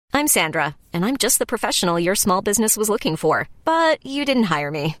I'm Sandra, and I'm just the professional your small business was looking for. But you didn't hire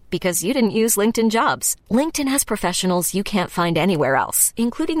me because you didn't use LinkedIn Jobs. LinkedIn has professionals you can't find anywhere else,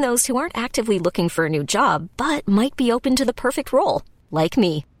 including those who aren't actively looking for a new job, but might be open to the perfect role, like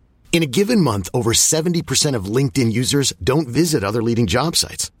me. In a given month, over 70% of LinkedIn users don't visit other leading job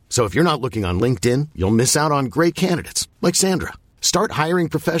sites. So if you're not looking on LinkedIn, you'll miss out on great candidates like Sandra. Start hiring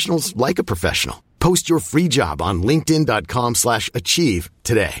professionals like a professional. Post your free job on linkedin.com/achieve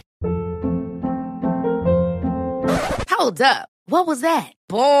today. Hold up. What was that?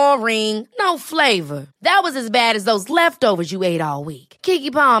 Boring. No flavor. That was as bad as those leftovers you ate all week.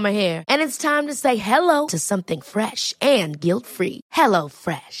 Keke Palmer here. And it's time to say hello to something fresh and guilt-free. Hello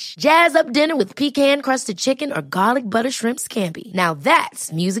Fresh. Jazz up dinner with pecan-crusted chicken or garlic butter shrimp scampi. Now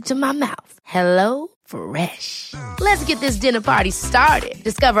that's music to my mouth. Hello Fresh. Let's get this dinner party started.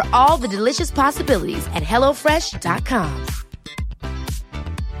 Discover all the delicious possibilities at HelloFresh.com.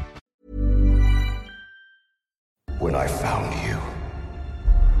 When I found you,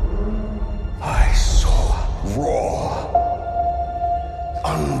 I saw raw,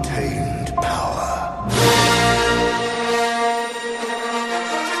 untamed power.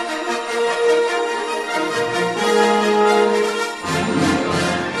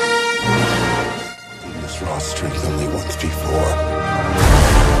 This raw strength only once before.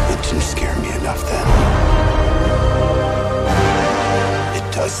 It didn't scare me enough then.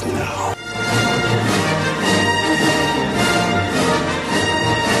 It does now.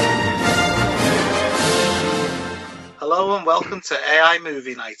 Hello and welcome to AI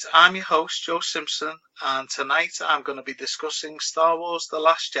Movie Night. I'm your host, Joe Simpson, and tonight I'm going to be discussing Star Wars The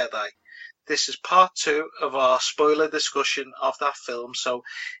Last Jedi. This is part 2 of our spoiler discussion of that film, so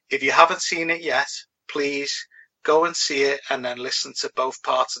if you haven't seen it yet, please go and see it and then listen to both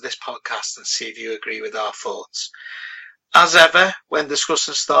parts of this podcast and see if you agree with our thoughts. As ever, when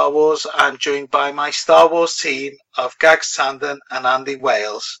discussing Star Wars, I'm joined by my Star Wars team of Gags Tandon and Andy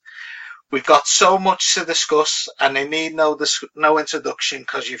Wales. We've got so much to discuss, and they need no introduction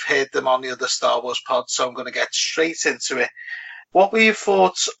because you've heard them on the other Star Wars pods, so I'm going to get straight into it. What were your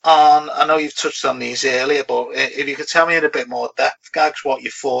thoughts on, I know you've touched on these earlier, but if you could tell me in a bit more depth, Gags, what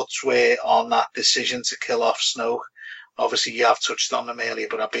your thoughts were on that decision to kill off Snoke. Obviously, you have touched on them earlier,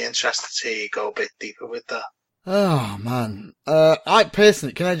 but I'd be interested to hear you go a bit deeper with that. Oh, man. I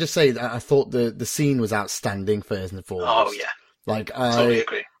personally, can I just say that I thought the scene was outstanding, first and foremost. Oh, yeah. Like, Totally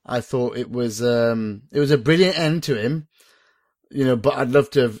agree. I thought it was a brilliant end to him, but I'd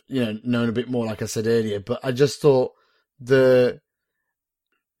love to have, known a bit more, like I said earlier, but I just thought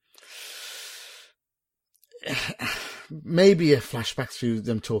maybe a flashback through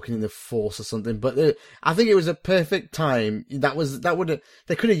them talking in the Force or something, but I think it was a perfect time.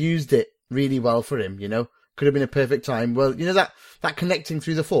 They could have used it really well for him, could have been a perfect time. Well, that connecting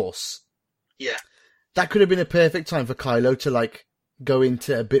through the Force. Yeah. That could have been a perfect time for Kylo to go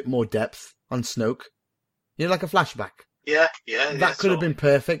into a bit more depth on Snoke. Like a flashback. Yeah. That could have been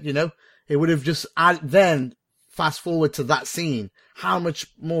perfect, It would have just then fast forward to that scene. How much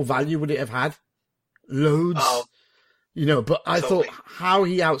more value would it have had? Loads. Oh, but I thought how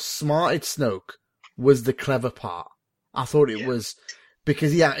he outsmarted Snoke was the clever part. I thought it was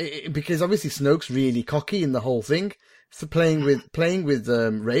because obviously Snoke's really cocky in the whole thing. So playing with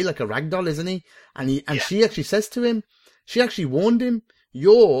Rey like a ragdoll, isn't he? And she actually says to him, she actually warned him,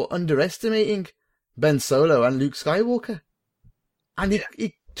 "You're underestimating Ben Solo and Luke Skywalker." And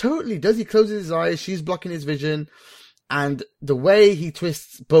he totally does. He closes his eyes, she's blocking his vision, and the way he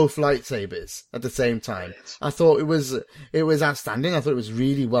twists both lightsabers at the same time, I thought it was outstanding. I thought it was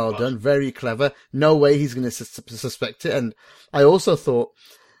really well done, very clever. No way he's going to suspect it. And I also thought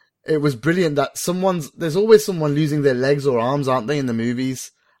it was brilliant that there's always someone losing their legs or arms, aren't they, in the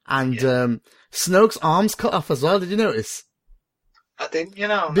movies? And Snoke's arms cut off as well. Did you notice? I didn't,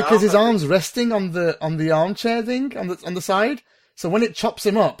 because his arm's resting on the armchair thing on the side. So when it chops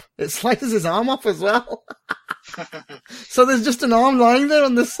him up, it slices his arm off as well. So there's just an arm lying there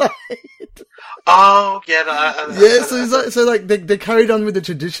on the side. Oh, yeah. So they carried on with the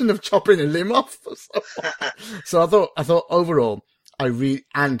tradition of chopping a limb off. So I thought overall,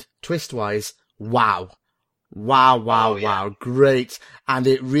 and twist wise, wow, great. And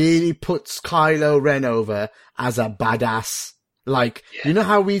it really puts Kylo Ren over as a badass. You know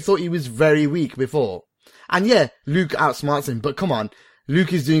how we thought he was very weak before? And Luke outsmarts him, but come on,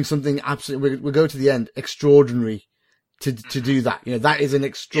 Luke is doing something absolutely, we'll go to the end, extraordinary to do that. That is an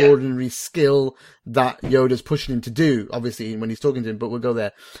extraordinary skill that Yoda's pushing him to do, obviously, when he's talking to him, but we'll go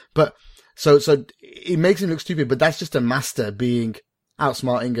there. But, so it makes him look stupid, but that's just a master being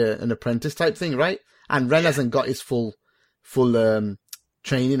outsmarting an apprentice type thing, right? And Ren hasn't got his full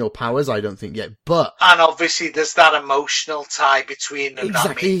training or powers, I don't think yet. But and obviously there's that emotional tie between them.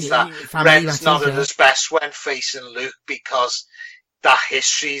 Exactly. That means that Family Ren's matters, not at yeah. his best when facing Luke because that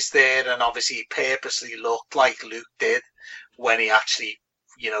history's there, and obviously he purposely looked like Luke did when he actually,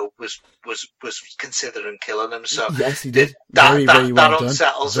 was considering killing him. So yes, he did. That Very well that done.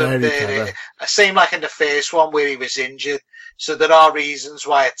 unsettles Very him. clever. Same like in the first one where he was injured. So there are reasons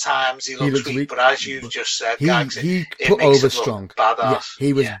why at times he looks weak, but as you've just said, Gags, he it put makes over him look strong. badass. Yeah,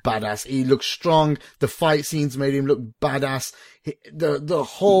 he was badass. He looked strong. The fight scenes made him look badass. The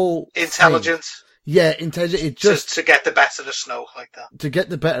whole intelligent. thing, yeah, intelligent. It just to get the better of Snoke like that. To get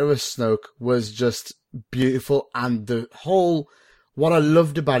the better of Snoke was just beautiful, and the whole. What I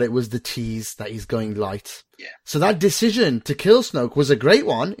loved about it was the tease that he's going light. Yeah. So that decision to kill Snoke was a great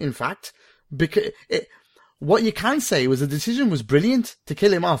one, in fact, because what you can say was the decision was brilliant to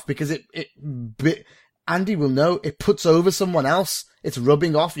kill him off because Andy will know it puts over someone else. It's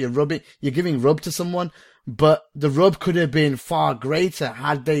rubbing off. You're giving rub to someone, but the rub could have been far greater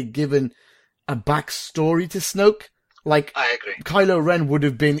had they given a backstory to Snoke. Like, I agree. Kylo Ren would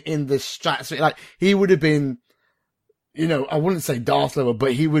have been in the stratosphere. Like, he would have been, I wouldn't say Darth level,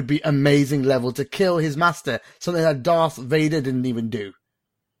 but he would be amazing level to kill his master. Something that Darth Vader didn't even do.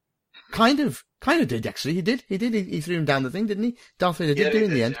 Kind of did, actually. He did. He threw him down the thing, didn't he? Darth Vader did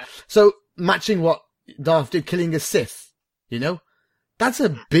in the end. Yeah. So, matching what Darth did, killing a Sith, that's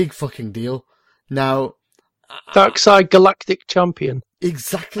a big fucking deal. Now, Darkside Galactic Champion.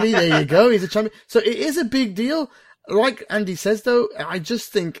 Exactly. There you go. He's a champion. So it is a big deal. Like Andy says, though, I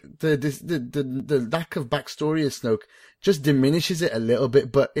just think the lack of backstory of Snoke just diminishes it a little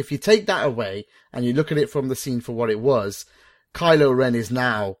bit. But if you take that away and you look at it from the scene for what it was, Kylo Ren is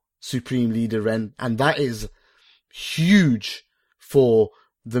now Supreme Leader Ren, and that is huge for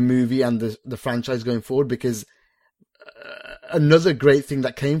the movie and the franchise going forward, because another great thing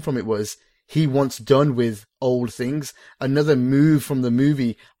that came from it was he once done with old things. Another move from the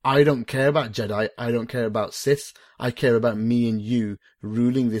movie, I don't care about Jedi, I don't care about Sith, I care about me and you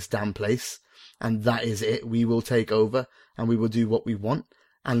ruling this damn place, and that is it. We will take over, and we will do what we want,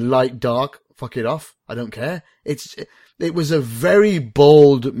 and light, dark, fuck it off, I don't care. It was a very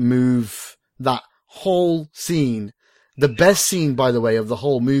bold move, that whole scene. The best scene, by the way, of the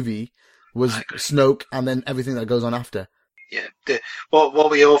whole movie was Snoke, and then everything that goes on after. Yeah. What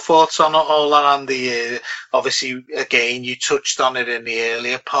were your thoughts on all that, Andy? Obviously, again, you touched on it in the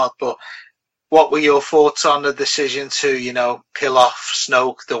earlier part, but what were your thoughts on the decision to, kill off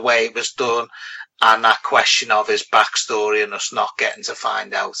Snoke the way it was done, and that question of his backstory and us not getting to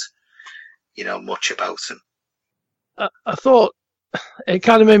find out, much about him? I thought it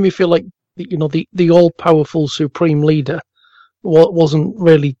kind of made me feel like, the all-powerful Supreme Leader wasn't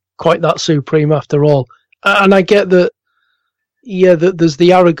really quite that supreme after all. And I get that, that there's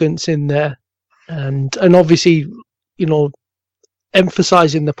the arrogance in there, and obviously,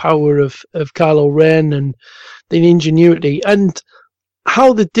 emphasizing the power of Kylo Ren and the ingenuity and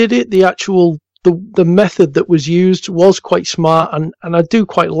how they did it. The actual the method that was used was quite smart, and I do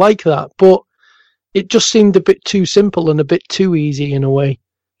quite like that. But it just seemed a bit too simple and a bit too easy in a way,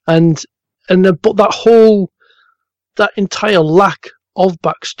 but that entire lack of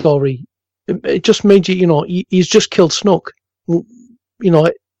backstory, it just made you, he's just killed Snoke.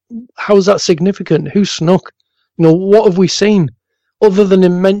 How is that significant? Who's Snoke? What have we seen? Other than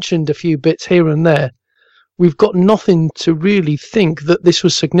him mentioned a few bits here and there, we've got nothing to really think that this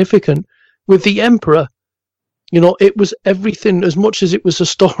was significant. With the Emperor, it was everything. As much as it was a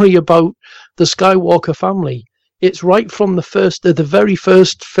story about the Skywalker family, it's right from the very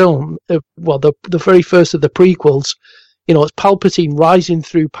first film, the very first of the prequels. It's Palpatine rising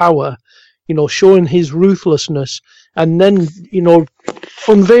through power, showing his ruthlessness, and then,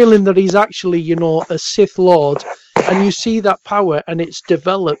 unveiling that he's actually, a Sith Lord, and you see that power, and it's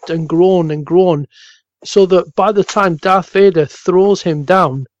developed and grown, so that by the time Darth Vader throws him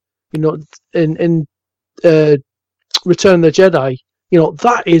down, in Return of the Jedi,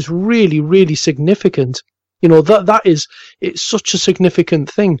 that is really, really significant. It's such a significant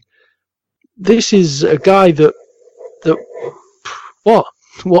thing. This is a guy that what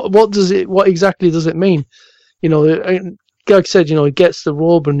exactly does it mean? Gag said, he gets the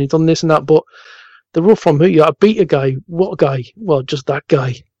robe and he done this and that, but the robe from who? You beat a guy. What guy? Well, just that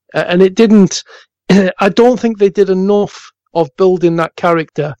guy. And it didn't. I don't think they did enough of building that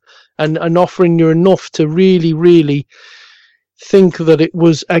character and offering you enough to really, really think that it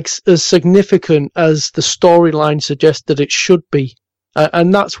was as significant as the storyline suggested it should be.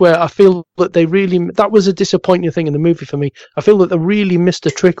 And that's where I feel that that was a disappointing thing in the movie for me. I feel that they really missed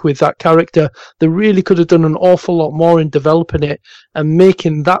a trick with that character. They really could have done an awful lot more in developing it and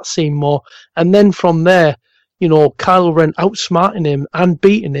making that scene more. And then from there, Kylo Ren outsmarting him and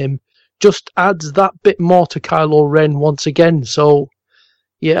beating him just adds that bit more to Kylo Ren once again. So,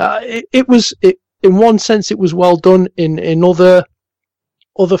 yeah, it was in one sense it was well done. In other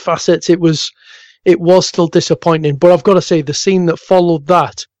facets, it was still disappointing. But I've got to say, the scene that followed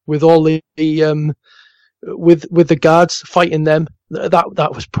that with all the with the guards fighting them,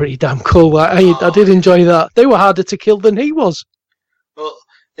 that was pretty damn cool. I did enjoy that. They were harder to kill than he was. Well,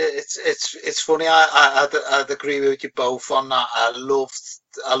 it's funny. I'd agree with you both on that. I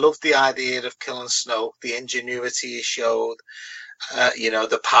loved the idea of killing Snoke, the ingenuity he showed.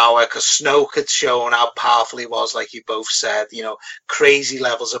 The power, because Snoke had shown how powerful he was, like you both said, crazy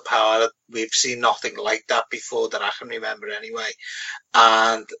levels of power. We've seen nothing like that before that I can remember anyway.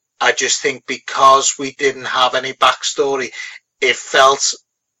 And I just think because we didn't have any backstory, it felt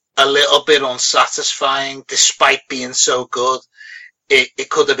a little bit unsatisfying despite being so good. It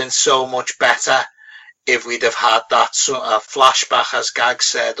could have been so much better if we'd have had that flashback, as Gag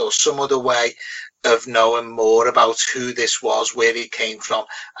said, or some other way of knowing more about who this was, where he came from,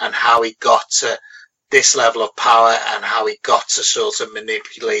 and how he got to this level of power and how he got to sort of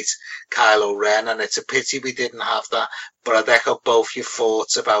manipulate Kylo Ren. And it's a pity we didn't have that. But I echo both your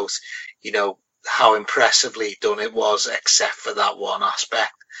thoughts about, how impressively done it was, except for that one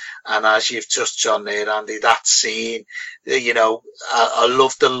aspect. And as you've touched on there, Andy, that scene, I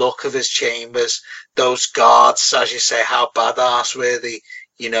love the look of his chambers. Those guards, as you say, how badass were they?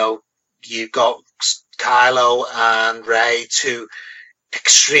 You've got Kylo and Rey, two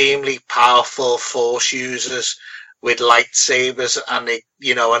extremely powerful Force users with lightsabers, and they,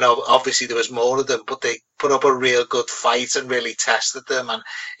 and obviously there was more of them, but they put up a real good fight and really tested them, and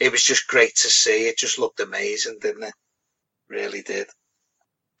it was just great to see. It just looked amazing, didn't it? Really did.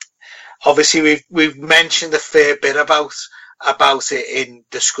 Obviously, we've mentioned a fair bit about it in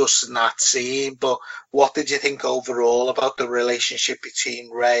discussing that scene, but what did you think overall about the relationship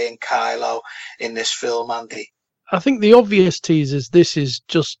between Rey and Kylo in this film, Andy? I think the obvious tease is this is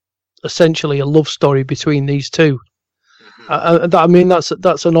just essentially a love story between these two. Mm-hmm.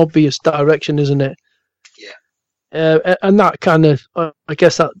 That's an obvious direction, isn't it? Yeah. And that kind of, I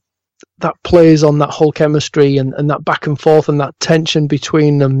guess that plays on that whole chemistry and that back and forth and that tension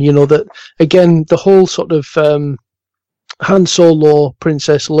between them. That again, the whole sort of Han Solo,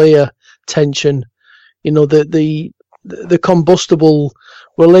 Princess Leia tension, the combustible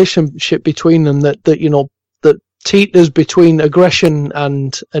relationship between them that teeters between aggression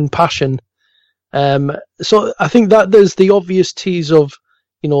and passion. So I think that there's the obvious tease of,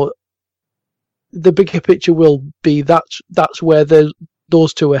 the bigger picture will be that's where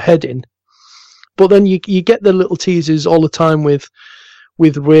those two are heading. But then you get the little teases all the time with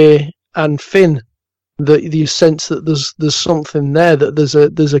Rey and Finn. The sense that there's something there, that there's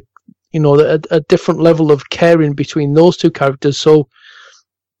a different level of caring between those two characters. So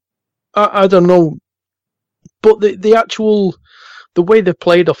I don't know, but the way they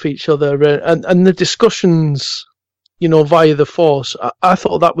played off each other and the discussions, via the Force, I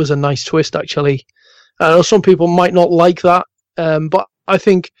thought that was a nice twist actually. I know some people might not like that, but I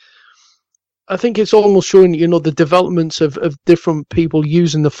think it's almost showing, the developments of different people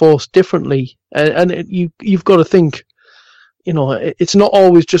using the Force differently. And you've got to think, it's not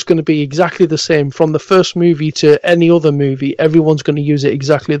always just going to be exactly the same. From the first movie to any other movie, everyone's going to use it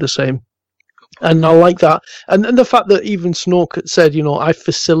exactly the same. And I like that. And the fact that even Snoke said, I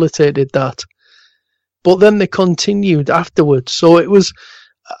facilitated that. But then they continued afterwards. So it was,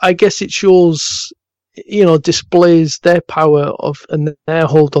 I guess it shows, displays their power and their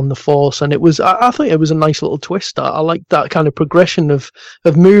hold on the Force. And it was, I think it was a nice little twist. I like that kind of progression of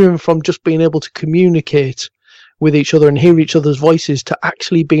moving from just being able to communicate with each other and hear each other's voices to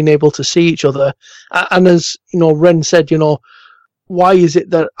actually being able to see each other. And as, Ren said, why is it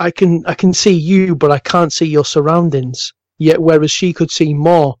that I can see you, but I can't see your surroundings? Yet, whereas she could see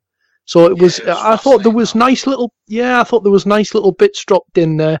more. So it was, I thought there was nice little bits dropped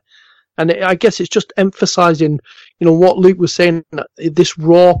in there. And I guess it's just emphasizing, what Luke was saying, this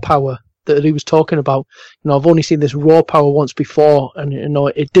raw power that he was talking about. I've only seen this raw power once before, and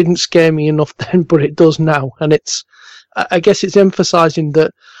it didn't scare me enough then, but it does now. And I guess it's emphasizing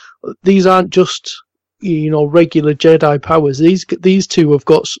that these aren't just, regular Jedi powers. These two have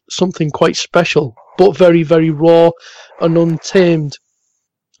got something quite special, but very, very raw and untamed.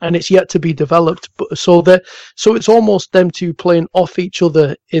 And it's yet to be developed. So it's almost them two playing off each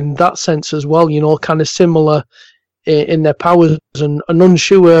other in that sense as well, kind of similar in their powers and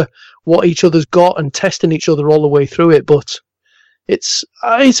unsure what each other's got and testing each other all the way through it. But it's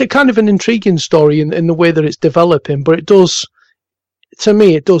a kind of an intriguing story in the way that it's developing, but it does, to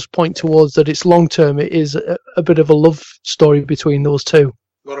me, it does point towards that it's long term. It is a bit of a love story between those two.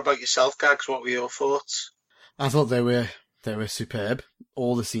 What about yourself, Gags? What were your thoughts? I thought they were superb.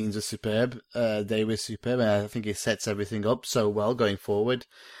 All the scenes are superb. They were superb. I think it sets everything up so well going forward.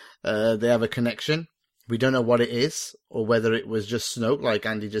 They have a connection. We don't know what it is, or whether it was just Snoke, like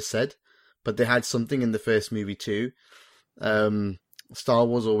Andy just said, but they had something in the first movie too. Star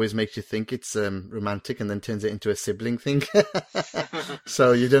Wars always makes you think it's romantic and then turns it into a sibling thing.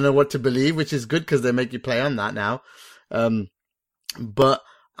 So you don't know what to believe, which is good because they make you play on that now. But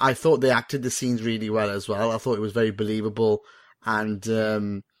I thought they acted the scenes really well as well. I thought it was very believable, and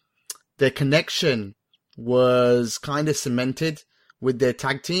their connection was kind of cemented with their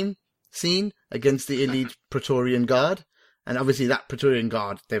tag team scene against the elite Praetorian Guard. And obviously that Praetorian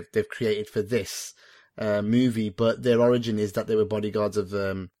Guard they've created for this movie, but their origin is that they were bodyguards of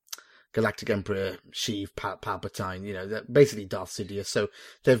Galactic Emperor Sheev Palpatine, you know, they're basically Darth Sidious. So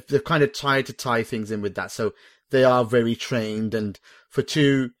they've kind of tried to tie things in with that. So they are very trained, and for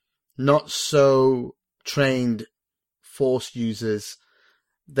two not so trained Force users,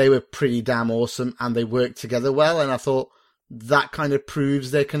 they were pretty damn awesome, and they worked together well. And I thought that kind of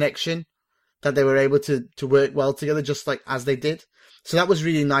proves their connection, that they were able to work well together, just like as they did. So that was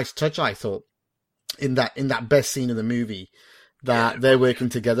really nice touch, I thought, in that best scene of the movie, that they're working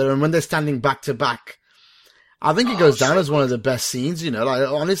together. And when they're standing back to back, I think it goes down as one of the best scenes, you know, like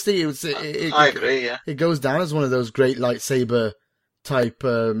honestly, I agree. Yeah. It goes down as one of those great lightsaber type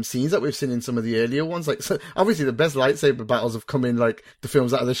scenes that we've seen in some of the earlier ones. Like, so obviously the best lightsaber battles have come in like the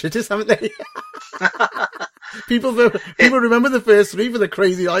films out of the shittest, haven't they? People remember the first three for the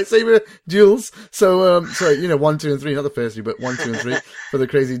crazy lightsaber duels. So, you know, 1, 2, and 3, not the first three, but 1, 2, and 3 for the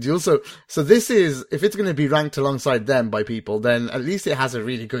crazy duels. So this is, if it's going to be ranked alongside them by people, then at least it has a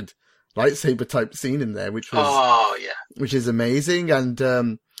really good lightsaber type scene in there, which is amazing.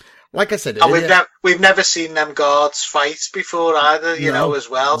 And, like I said, and we've never seen them guards fight before either, you know, as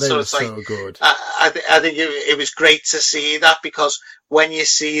well. They so were it's like, so good. I think it was great to see that, because when you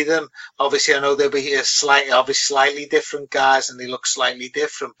see them, obviously I know they'll be slightly different guys and they look slightly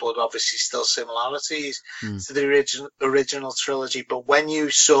different, but obviously still similarities to the original trilogy. But when you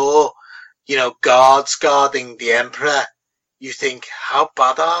saw, you know, guards guarding the Emperor, you think, how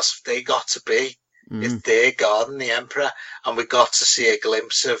badass have they got to be? If they're guarding the Emperor, and we got to see a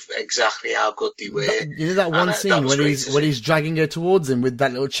glimpse of exactly how good they were. You know that one scene when he's dragging her towards him with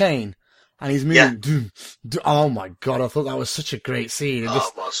that little chain, and he's moving. Yeah. Oh my god! I thought that was such a great scene. It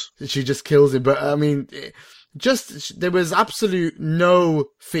was. She just kills him. But I mean, there was absolute no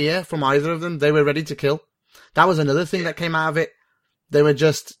fear from either of them. They were ready to kill. That was another thing that came out of it. They were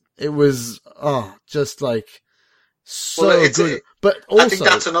just like. So good, but also, I think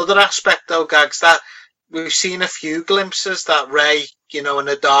that's another aspect, though, Gags, that we've seen a few glimpses that Rey, you know, in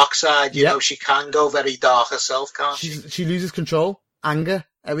the dark side, you know, she can go very dark herself, can't she? She loses control, anger,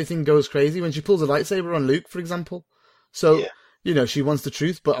 everything goes crazy when she pulls a lightsaber on Luke, for example. So, you know, she wants the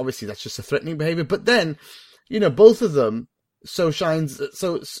truth, but obviously that's just a threatening behavior. But then, you know, both of them show signs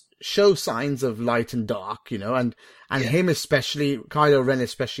of light and dark, you know, and him especially, Kylo Ren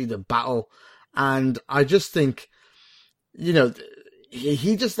especially, the battle, and I just think, you know,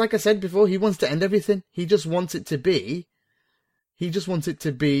 he just, like I said before, he wants to end everything. He just wants it to be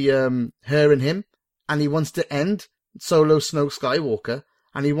her and him, and he wants to end Solo Snoke Skywalker,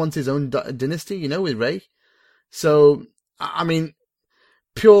 and he wants his own dynasty, you know, with Rey. So, I mean,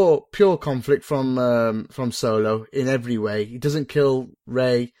 pure conflict from Solo in every way. He doesn't kill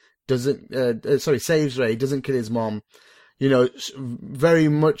Rey, saves Rey, doesn't kill his mom. You know, very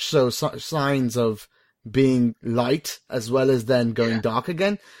much so signs of being light as well as then going dark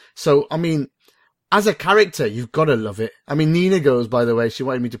again. So, I mean, as a character, you've got to love it. I mean, Nina goes, by the way, she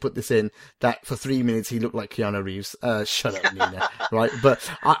wanted me to put this in, that for 3 minutes he looked like Keanu Reeves. Shut up, Nina. Right? But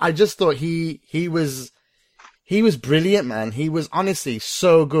I just thought he was brilliant, man. He was honestly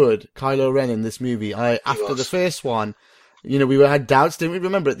so good, Kylo Ren, in this movie. After the first one, you know, we had doubts, didn't we?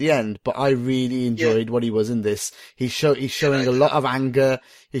 Remember at the end, but I really enjoyed what he was in this. He's showing a lot of anger.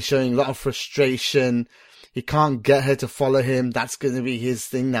 He's showing a lot of frustration. He can't get her to follow him. That's going to be his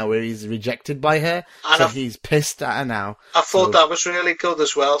thing now, where he's rejected by her. So he's pissed at her now. I thought that was really good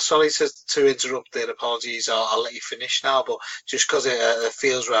as well. Sorry to interrupt there. Apologies. I'll let you finish now, but just because it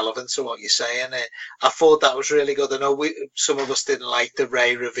feels relevant to what you're saying, I thought that was really good. I know some of us didn't like the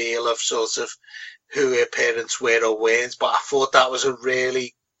Rey reveal of sort of who her parents were or weren't, but I thought that was a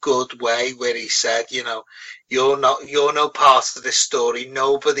really good way where he said, you know, you're no part of this story.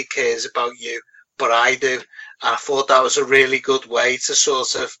 Nobody cares about you, but I do. And I thought that was a really good way to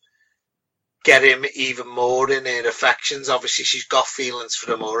sort of get him even more in her affections. Obviously, she's got feelings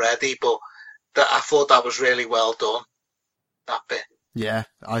for him already, but I thought that was really well done, that bit. Yeah,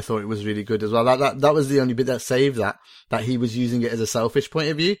 I thought it was really good as well. That was the only bit that saved that he was using it as a selfish point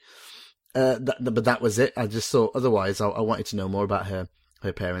of view. But that was it. I just thought, otherwise, I wanted to know more about her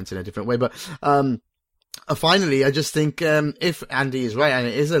parents in a different way. But finally, I just think if Andy is right, and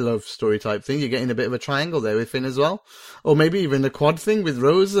it is a love story type thing, you're getting a bit of a triangle there with Finn as well. Or maybe even a quad thing with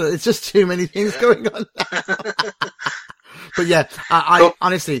Rose. It's just too many things going on. But yeah, I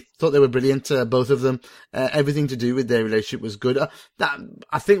honestly thought they were brilliant, both of them. Everything to do with their relationship was good.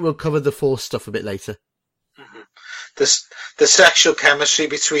 I think we'll cover the Force stuff a bit later. Mm-hmm. The sexual chemistry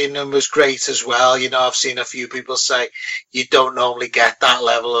between them was great as well. You know, I've seen a few people say you don't normally get that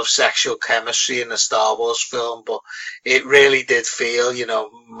level of sexual chemistry in a Star Wars film, but it really did feel, you know,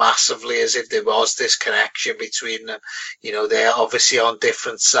 massively as if there was this connection between them. You know, they're obviously on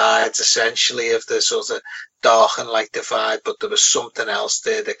different sides, essentially, of the sort of dark and light divide, but there was something else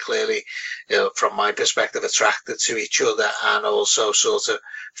there that clearly, you know, from my perspective, attracted to each other and also sort of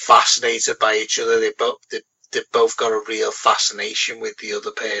fascinated by each other. They've both got a real fascination with the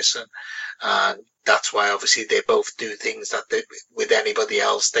other person, and that's why obviously they both do things that with anybody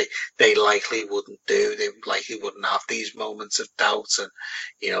else they likely wouldn't do. They likely wouldn't have these moments of doubt and,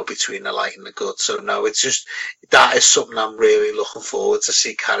 you know, between the light and the good. So no, it's just, that is something I'm really looking forward to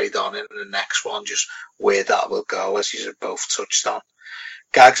see carried on in the next one, just where that will go, as you both touched on.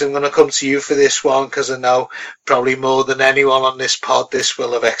 Gags, I'm going to come to you for this one because I know probably more than anyone on this pod this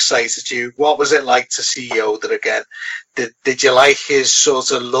will have excited you. What was it like to see Yoda again? Did you like his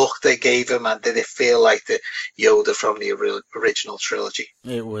sort of look they gave him, and did it feel like the Yoda from the original trilogy?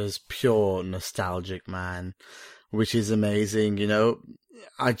 It was pure nostalgic, man, which is amazing. You know,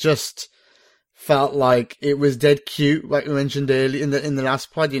 I just felt like it was dead cute, like we mentioned earlier in the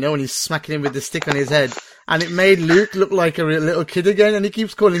last pod, you know, when he's smacking him with the stick on his head. And it made Luke look like a little kid again, and he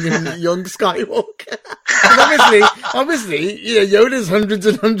keeps calling him young Skywalker. obviously, you know, Yoda's hundreds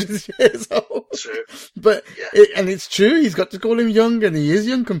and hundreds of years old. True. But, and it's true, he's got to call him young, and he is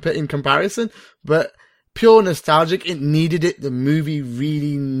young in comparison. But pure nostalgic, it needed it. The movie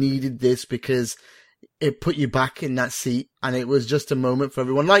really needed this because it put you back in that seat, and it was just a moment for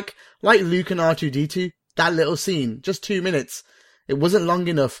everyone. Like Luke and R2-D2, that little scene, just 2 minutes. It wasn't long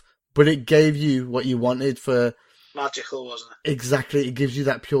enough, but it gave you what you wanted for... Magical, wasn't it? Exactly. It gives you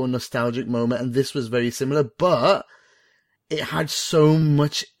that pure nostalgic moment, and this was very similar, but it had so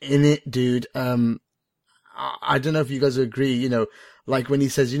much in it, dude. I don't know if you guys agree, you know, like when he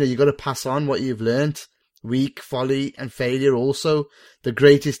says, you know, you got to pass on what you've learned. Weak, folly, and failure also. The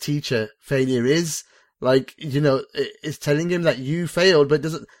greatest teacher, failure is. Like, you know, it's telling him that you failed, but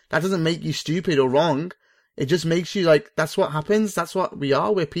that doesn't make you stupid or wrong. It just makes you like, that's what happens. That's what we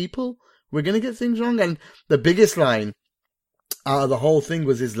are. We're people. We're going to get things wrong. And the biggest line out of the whole thing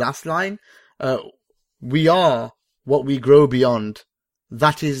was his last line. We are what we grow beyond.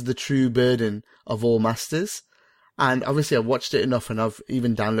 That is the true burden of all masters. And obviously I watched it enough, and I've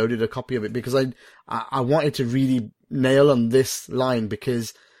even downloaded a copy of it because I wanted to really nail on this line,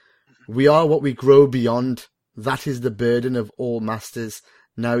 because we are what we grow beyond. That is the burden of all masters.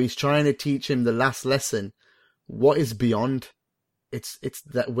 Now he's trying to teach him the last lesson. What is beyond? It's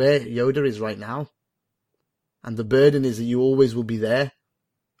that where Yoda is right now. And the burden is that you always will be there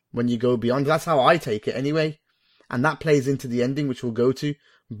when you go beyond. That's how I take it anyway. And that plays into the ending, which we'll go to.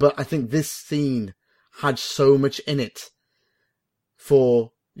 But I think this scene had so much in it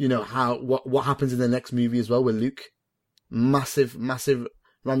for, you know, how, what happens in the next movie as well with Luke. Massive, massive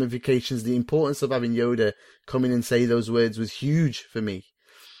ramifications. The importance of having Yoda come in and say those words was huge for me.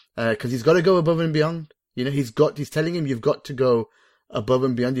 Cause he's got to go above and beyond. You know, he's telling him you've got to go above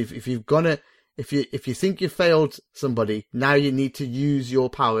and beyond. If you think you failed somebody, now you need to use your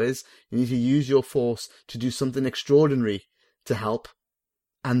powers. You need to use your force to do something extraordinary to help,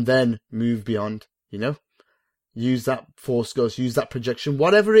 and then move beyond, you know, use that force ghost, use that projection,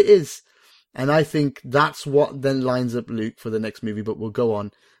 whatever it is. And I think that's what then lines up Luke for the next movie, but we'll go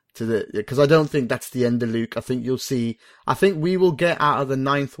on to because I don't think that's the end of Luke. I think we will get out of the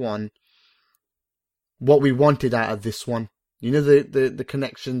 9th one what we wanted out of this one. You know, the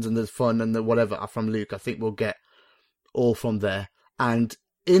connections and the fun and the whatever are from Luke. I think we'll get all from there. And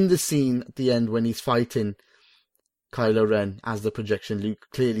in the scene at the end when he's fighting Kylo Ren as the projection, Luke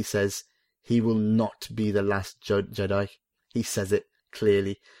clearly says he will not be the last Jedi. He says it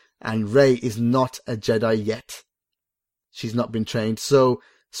clearly. And Rey is not a Jedi yet. She's not been trained. So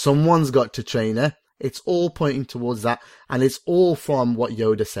Someone's got to train her. It's all pointing towards that, and it's all from what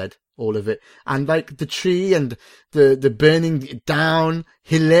Yoda said, all of it. And like the tree and the burning it down,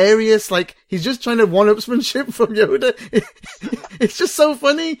 hilarious. Like he's just trying to one-upsmanship from Yoda. It's just so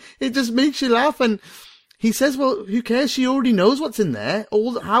funny. It just makes you laugh. And he says, well, who cares? She already knows what's in there.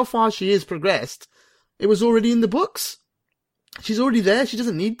 How far she is progressed. It was already in the books. She's already there. She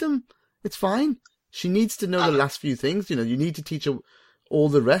doesn't need them. It's fine. She needs to know the last few things. You need to teach her all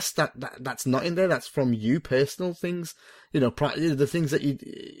the rest that's not in there. That's from you, personal things. The things that you,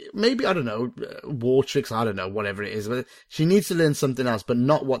 maybe, I don't know, war tricks, I don't know, whatever it is. But she needs to learn something else, but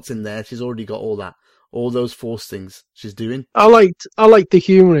not what's in there. She's already got all that. All those Force things she's doing. I liked the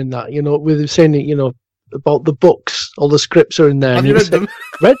humour in that, with saying it, about the books, all the scripts are in there. Have you read them?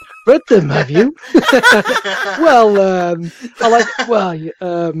 Read them, have you? Well,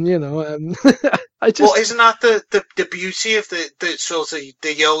 I just. Well, isn't that the beauty of the sort of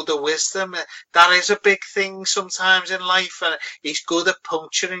the Yoda wisdom? That is a big thing sometimes in life, and he's good at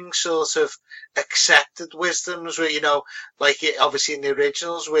puncturing sort of accepted wisdoms where, obviously in the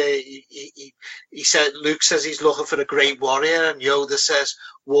originals where he said, Luke says he's looking for a great warrior, and Yoda says,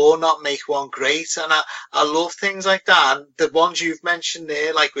 war not make one great. And I love things like that. And the ones you've mentioned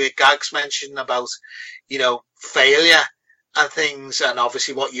there, like where Gags mentioned about, failure and things, and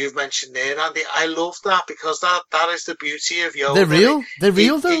obviously what you've mentioned there, Andy, I love that, because that is the beauty of Yoda. They're real? They're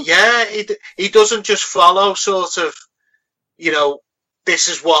real, though? He doesn't just follow sort of, this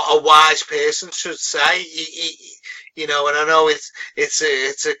is what a wise person should say. And I know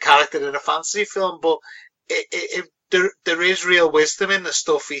it's a character in a fantasy film, but there is real wisdom in the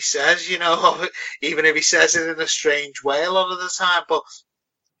stuff he says, even if he says it in a strange way a lot of the time. But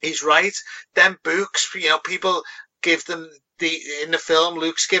he's right. Them books, people give them in the film.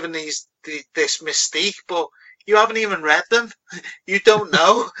 Luke's given this mystique, but you haven't even read them. You don't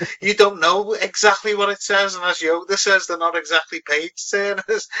know. You don't know exactly what it says, and as Yoda says, they're not exactly page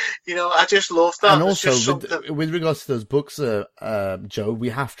turners. I just love that. And also, with regards to those books, Joe, we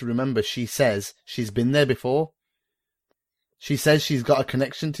have to remember she says she's been there before. She says she's got a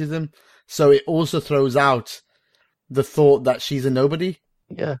connection to them, so it also throws out the thought that she's a nobody.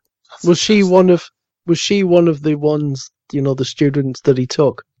 Yeah. Was she one of the ones, the students that he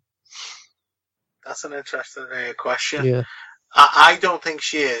took? That's an interesting question. Yeah. I don't think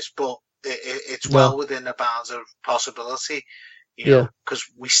she is, but it's well within the bounds of possibility. Because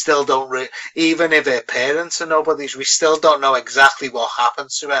we still don't even if her parents are nobodies, we still don't know exactly what happened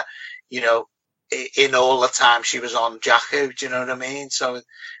to her, in all the time she was on Jakku. Do you know what I mean? So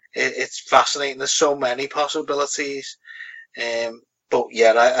it's fascinating. There's so many possibilities. But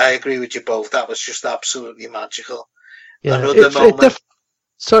yeah, I agree with you both. That was just absolutely magical. Yeah, I was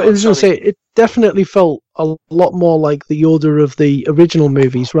going to say, it definitely felt a lot more like the Yoda of the original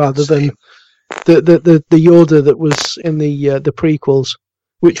movies rather than the Yoda that was in the prequels,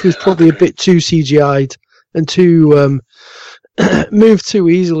 which was probably a bit too CGI'd and too moved too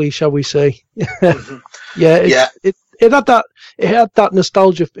easily, shall we say? It had that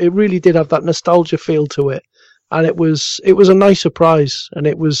nostalgia. It really did have that nostalgia feel to it. And it was a nice surprise, and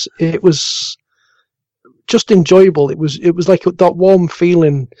it was just enjoyable. It was like that warm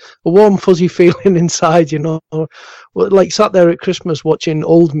feeling, a warm fuzzy feeling inside, like sat there at Christmas watching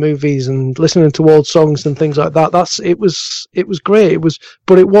old movies and listening to old songs and things like that. It was great.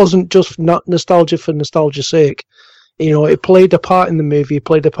 But it wasn't just not nostalgia for nostalgia's sake. It played a part in the movie, it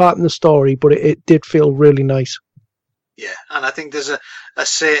played a part in the story, but it did feel really nice. Yeah, and I think there's a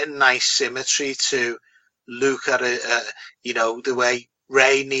certain nice symmetry to Luke the way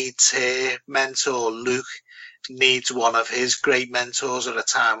Rey needs her mentor, Luke needs one of his great mentors at a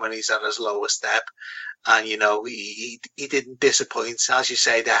time when he's at his lowest ebb. And, he didn't disappoint. As you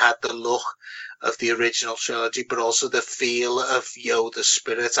say, they had the look of the original trilogy, but also the feel of Yoda's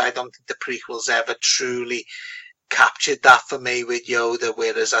spirit. I don't think the prequels ever truly captured that for me with Yoda,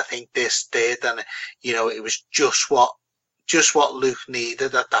 whereas I think this did. And, it was just what Luke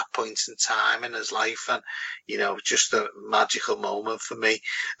needed at that point in time in his life, and just a magical moment for me.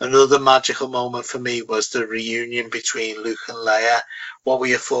 Another magical moment for me was the reunion between Luke and Leia. What were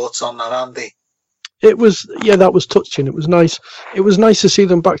your thoughts on that, Andy? It was, that was touching. It was nice. It was nice to see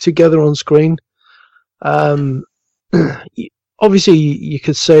them back together on screen. Obviously, you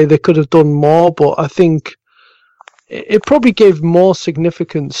could say they could have done more, but I think it probably gave more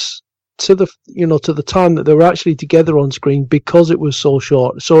significance to the time that they were actually together on screen because it was so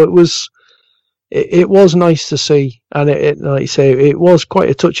short. So it was nice to see, and like you say, it was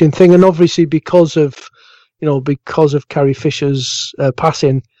quite a touching thing. And obviously because of Carrie Fisher's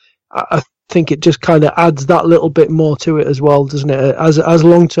passing, I think it just kind of adds that little bit more to it as well, doesn't it? As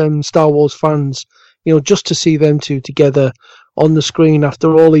long-term Star Wars fans, just to see them two together on the screen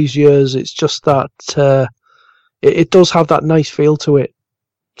after all these years, it's just that it does have that nice feel to it.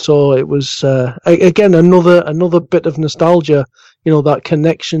 So it was again another bit of nostalgia, that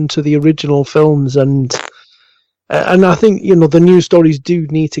connection to the original films, and I think the news stories do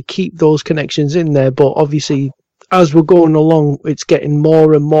need to keep those connections in there. But obviously, as we're going along, it's getting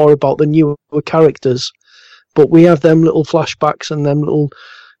more and more about the newer characters. But we have them little flashbacks and them little,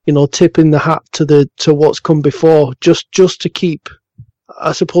 tip in the hat to what's come before, just to keep,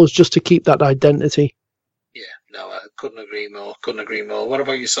 I suppose, just to keep that identity. Yeah, no, I couldn't agree more. What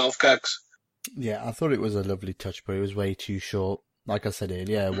about yourself, Gags? Yeah, I thought it was a lovely touch, but it was way too short. Like I said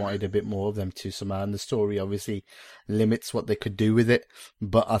earlier, I wanted a bit more of them two somehow, and the story obviously limits what they could do with it.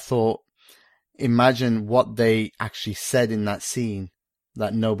 But I thought, imagine what they actually said in that scene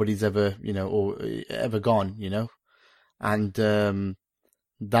that nobody's ever, or ever gone, and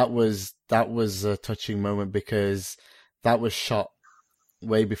that was a touching moment, because that was shot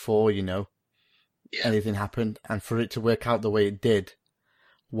way before, anything happened, and for it to work out the way it did,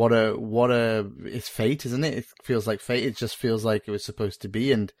 it's fate, isn't it? It feels like fate. It just feels like it was supposed to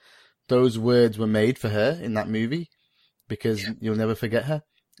be, and those words were made for her in that movie, because you'll never forget her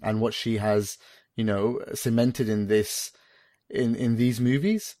and what she has, cemented in in these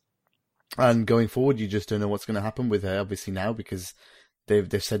movies, and going forward, you just don't know what's going to happen with her. Obviously now, because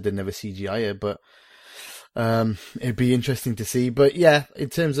they've said they'd never CGI her, but it'd be interesting to see. But yeah, in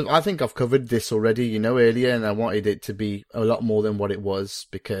terms of, I think I've covered this already, earlier, and I wanted it to be a lot more than what it was,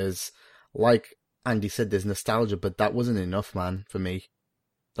 because like Andy said, there's nostalgia, but that wasn't enough, man, for me.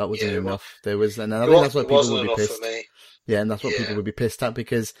 That wasn't enough. There was, and I think that's what people would be pissed. Yeah, and that's what people would be pissed at,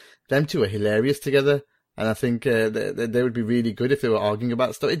 because them two are hilarious together, and I think they would be really good if they were arguing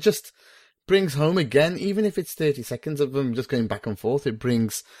about stuff. It just brings home again, even if it's 30 seconds of them just going back and forth, it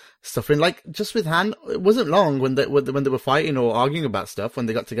brings stuff in. Like, just with Han, it wasn't long when they were fighting or arguing about stuff when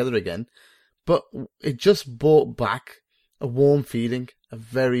they got together again, but it just brought back a warm feeling, a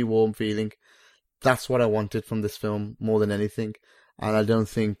very warm feeling. That's what I wanted from this film more than anything, and I don't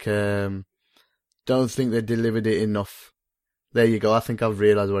think they delivered it enough. There you go. I think I've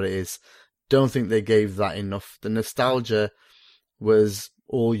realised what it is. Don't think they gave that enough. The nostalgia was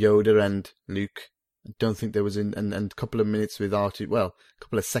all Yoda and Luke. I don't think there was and a couple of minutes with R2, a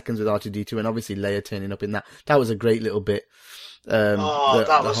couple of seconds with R2-D2, and obviously Leia turning up in that. That was a great little bit. That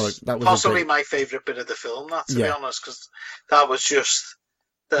was possibly my favourite bit of the film, to be honest, because that was just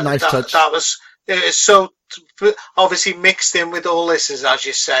nice touch. It's so obviously mixed in with all this is, as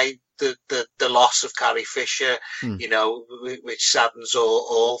you say, the loss of Carrie Fisher, which saddens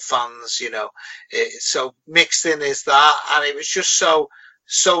all fans, so mixed in is that, and it was just so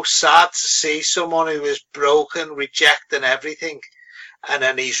sad to see someone who was broken, rejecting everything, and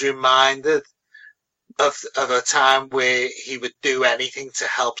then he's reminded of a time where he would do anything to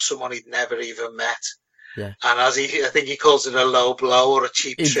help someone he'd never even met. Yeah. And I think he calls it a low blow or a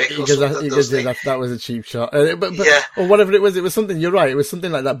cheap trick or something. That was a cheap shot. Or whatever it was something, you're right, it was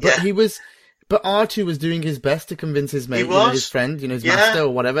something like that. But but R2 was doing his best to convince his mate, his friend, his master or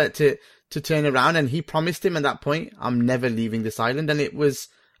whatever, to turn around, and he promised him at that point, I'm never leaving this island, and it was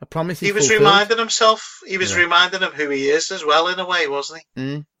a promise he was fulfilled. Reminding himself, reminding him who he is as well, in a way, wasn't he?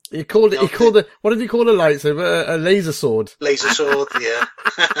 Mm. He called it, what did he call a lightsaber? A laser sword. Laser sword, yeah.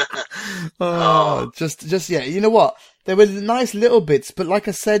 Just, yeah. You know what? There were nice little bits, but like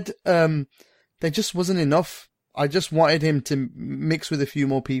I said, there just wasn't enough. I just wanted him to mix with a few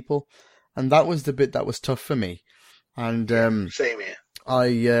more people, and that was the bit that was tough for me. And, same here.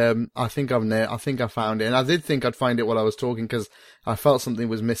 I think I found it, and I did think I'd find it while I was talking, because I felt something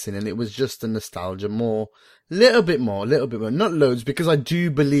was missing, and it was just the nostalgia little bit more, not loads, because I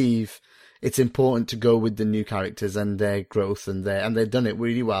do believe it's important to go with the new characters and their growth and they've done it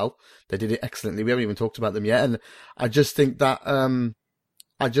really well. They did it excellently. We haven't even talked about them yet, and I just think that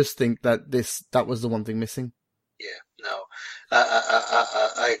that was the one thing missing. Yeah, no,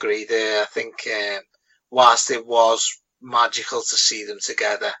 I agree there. I think whilst it was magical to see them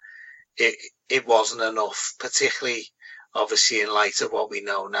together, it wasn't enough, particularly obviously in light of what we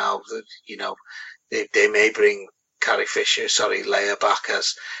know now, that they may bring Leia back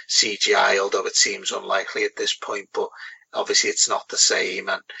as CGI, although it seems unlikely at this point, but obviously it's not the same,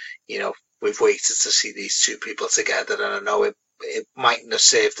 and we've waited to see these two people together, and I know it mightn't have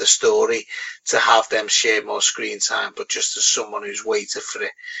saved the story to have them share more screen time, but just as someone who's waited for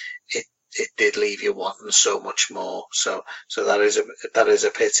it did leave you wanting so much more. So that is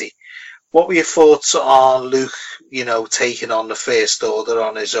a pity. What were your thoughts on Luke, taking on the First Order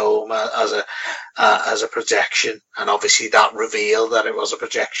on his own as a projection, and obviously that reveal that it was a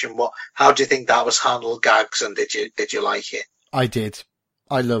projection? How do you think that was handled, Gags, and did you like it? I did.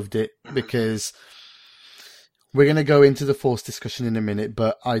 I loved it because we're going to go into the Force discussion in a minute,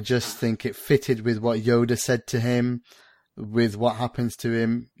 but I just think it fitted with what Yoda said to him, with what happens to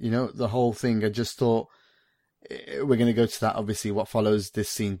him, the whole thing. I just thought, we're going to go to that, obviously, what follows this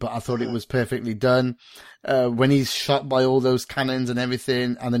scene, but I thought it was perfectly done. When he's shot by all those cannons and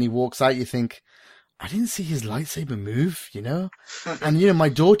everything, and then he walks out, you think, I didn't see his lightsaber move, And, my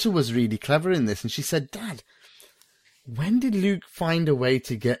daughter was really clever in this, and she said, Dad, when did Luke find a way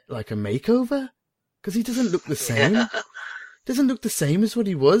to get, like, a makeover? Because he doesn't look the same. Yeah. Doesn't look the same as what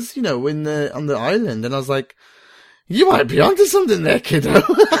he was, on the island. And I was like, you might be onto something there, kiddo.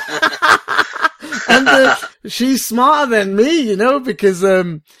 And she's smarter than me, because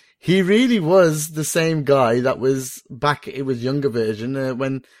he really was the same guy that was back. It was younger version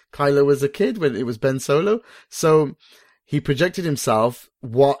when Kylo was a kid, when it was Ben Solo. So he projected himself.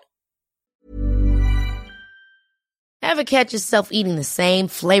 Ever catch yourself eating the same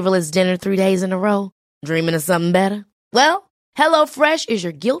flavorless dinner 3 days in a row? Dreaming of something better? Well, HelloFresh is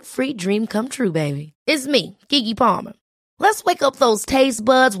your guilt-free dream come true, baby. It's me, Keke Palmer. Let's wake up those taste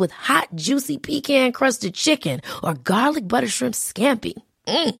buds with hot, juicy pecan-crusted chicken or garlic butter shrimp scampi.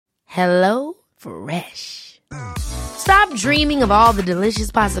 Hello Fresh. Stop dreaming of all the delicious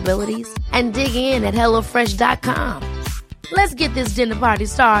possibilities and dig in at HelloFresh.com. Let's get this dinner party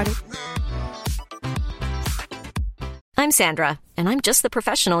started. I'm Sandra, and I'm just the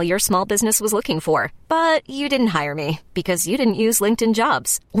professional your small business was looking for. But you didn't hire me because you didn't use LinkedIn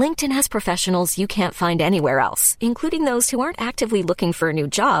Jobs. LinkedIn has professionals you can't find anywhere else, including those who aren't actively looking for a new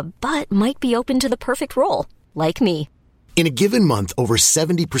job, but might be open to the perfect role, like me. In a given month, over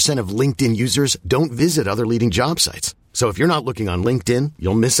 70% of LinkedIn users don't visit other leading job sites. So if you're not looking on LinkedIn,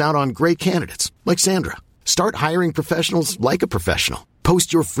 you'll miss out on great candidates like Sandra. Start hiring professionals like a professional.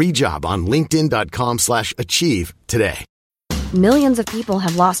 Post your free job on linkedin.com/achieve today. Millions of people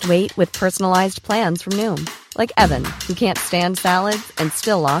have lost weight with personalized plans from Noom. Like Evan, who can't stand salads and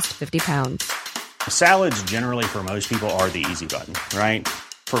still lost 50 pounds. Salads generally for most people are the easy button, right?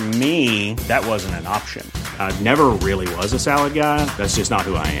 For me, that wasn't an option. I never really was a salad guy. That's just not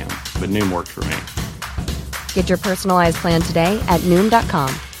who I am. But Noom worked for me. Get your personalized plan today at Noom.com.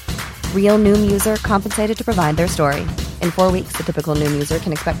 Real Noom user compensated to provide their story. In 4 weeks, the typical Noom user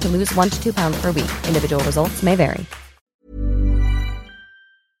can expect to lose 1 to 2 pounds per week. Individual results may vary.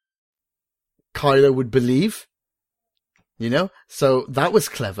 Kylo would believe, so that was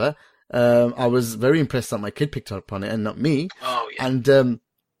clever. I was very impressed that my kid picked up on it and not me. Oh, yeah. And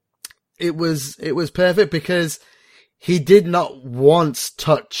it was perfect because he did not once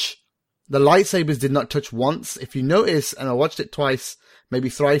touch. The lightsabers did not touch once. If you notice, and I watched it twice, maybe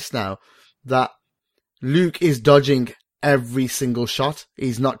thrice now, that Luke is dodging every single shot.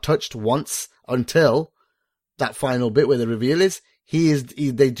 He's not touched once until that final bit where the reveal is.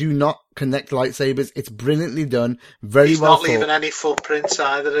 They do not connect lightsabers. It's brilliantly done. He's well not leaving any footprints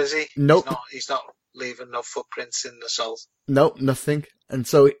either, is he? Nope. He's not leaving no footprints in the salt. Nope, nothing. And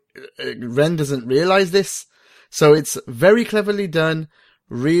so Ren doesn't realize this. So it's very cleverly done.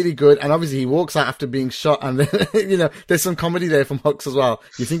 Really good. And obviously he walks out after being shot, and then, there's some comedy there from Hux as well.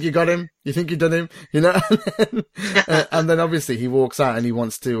 You think you got him? You think you done him? And then obviously he walks out and he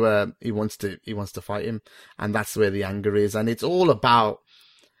wants to fight him. And that's where the anger is. And it's all about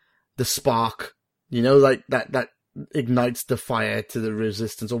the spark, like that ignites the fire to the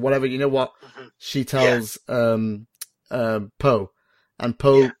resistance or whatever. You know what? Mm-hmm. She tells, Poe, and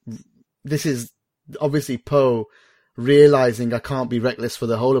Poe, this is obviously Poe realizing I can't be reckless for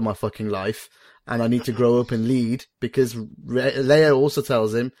the whole of my fucking life, and I need to grow up and lead, because Leia also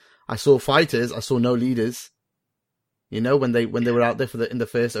tells him, I saw fighters, I saw no leaders. When they were out there in the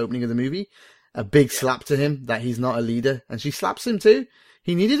first opening of the movie, a big slap to him that he's not a leader, and she slaps him too.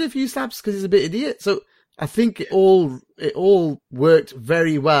 He needed a few slaps because he's a bit idiot. So I think it all worked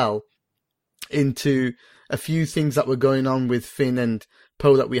very well into a few things that were going on with Finn and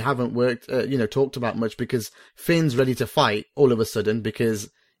Poe that we haven't talked about much, because Finn's ready to fight all of a sudden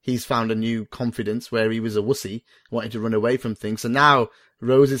because he's found a new confidence where he was a wussy, wanting to run away from things. So now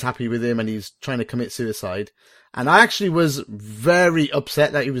Rose is happy with him and he's trying to commit suicide. And I actually was very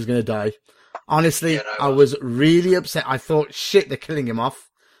upset that he was going to die. Honestly, I was really upset. I thought, shit, they're killing him off.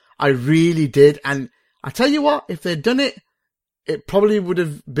 I really did. And I tell you what, if they'd done it, it probably would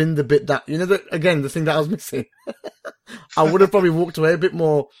have been the bit that, the thing that I was missing. I would have probably walked away a bit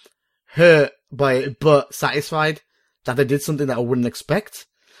more hurt by it, but satisfied that they did something that I wouldn't expect.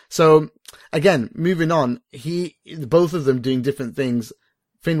 So again, moving on, both of them doing different things.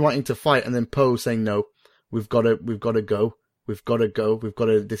 Finn wanting to fight, and then Poe saying, "No, we've got to go.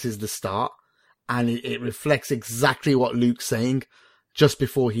 This is the start." And it reflects exactly what Luke's saying just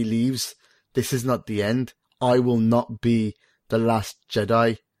before he leaves. This is not the end. I will not be the last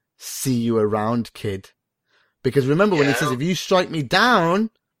Jedi. See you around, kid. Because remember when he says, if you strike me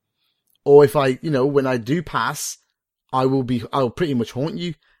down, or if I, when I do pass, I'll pretty much haunt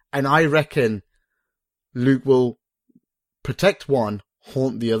you. And I reckon Luke will protect one,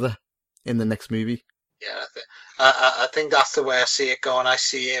 haunt the other in the next movie. Yeah, I think that's the way I see it going. I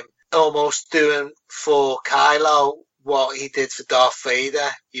see him almost doing for Kylo what he did for Darth Vader,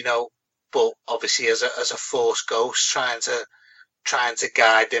 but obviously as a Force ghost, trying to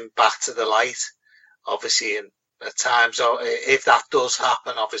guide him back to the light. Obviously, and at times, if that does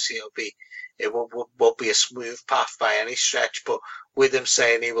happen, obviously it won't be a smooth path by any stretch. But with him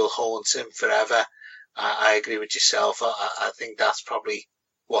saying he will haunt him forever, I agree with yourself. I think that's probably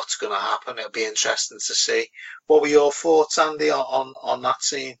what's going to happen. It'll be interesting to see. What were your thoughts, Andy, on that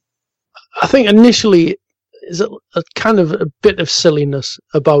scene? I think initially is a kind of a bit of silliness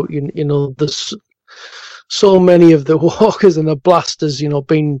about there's so many of the walkers and the blasters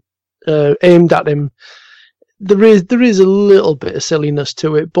being aimed at him. There is a little bit of silliness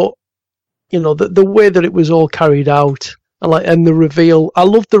to it, but the way that it was all carried out and the reveal, I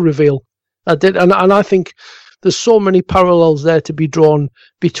loved the reveal. I did, and I think there's so many parallels there to be drawn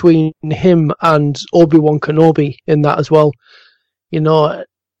between him and Obi-Wan Kenobi in that as well. That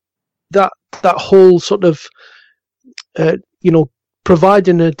whole sort of,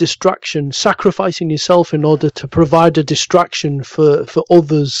 providing a distraction, sacrificing yourself in order to provide a distraction for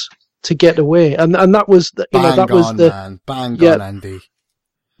others to get away, and that was bang on, Andy.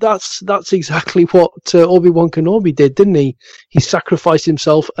 That's exactly what Obi-Wan Kenobi did, didn't he? He sacrificed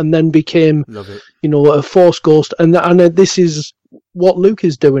himself and then became, a Force ghost, and this is what Luke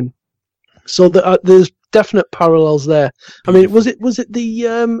is doing. So there's definite parallels there. I mean, was it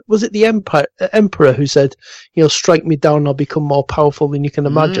the Emperor who said, strike me down, I'll become more powerful than you can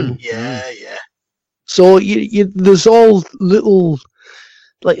imagine? Yeah. So there's all little,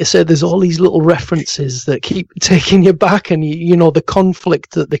 like I said, there's all these little references that keep taking you back, and the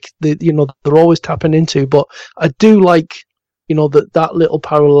conflict that they're always tapping into. But I do like, that little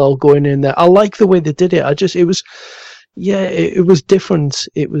parallel going in there. I like the way they did it. It was different.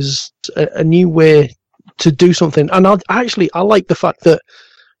 It was a new way to do something, and I like the fact that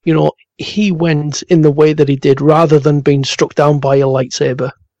he went in the way that he did rather than being struck down by a lightsaber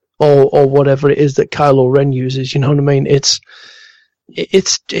or whatever it is that Kylo Ren uses. You know what I mean? It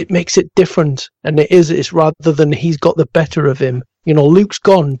makes it different, and it's rather than he's got the better of him. Luke's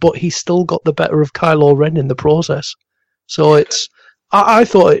gone, but he's still got the better of Kylo Ren in the process. So I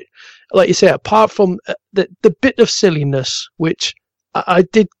thought it, like you say, apart from the bit of silliness, which I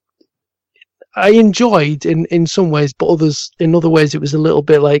enjoyed in some ways, but in other ways it was a little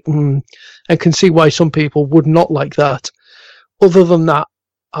bit like, I can see why some people would not like that. Other than that,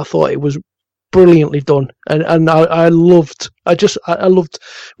 I thought it was brilliantly done, and I loved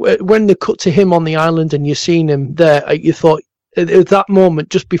when they cut to him on the island and you seen him there. You thought at that moment,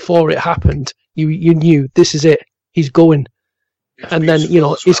 just before it happened, you knew this is it. He's going, and then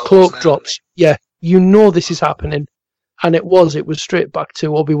his cloak drops. Yeah, this is happening, and it was straight back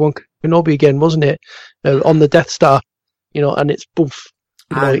to Obi-Wan Kenobi again, wasn't it? On the Death Star, and it's boof.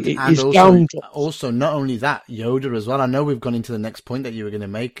 Also, not only that, Yoda as well. I know we've gone into the next point that you were going to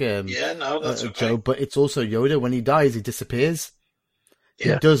make, that's okay. Joe, but it's also Yoda. When he dies, he disappears.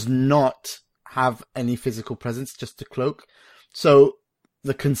 Yeah. He does not have any physical presence, just a cloak. So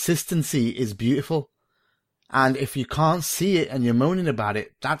the consistency is beautiful. And if you can't see it and you're moaning about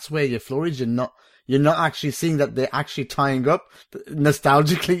it, that's where your flaw is. You're not actually seeing that they're actually tying up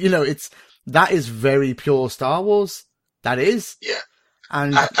nostalgically. That is very pure Star Wars. That is. Yeah.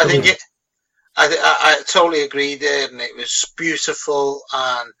 And I think I totally agree there, and it was beautiful,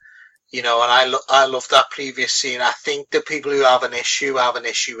 and and I love that previous scene. I think the people who have an issue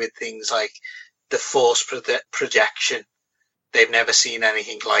with things like the Force projection. They've never seen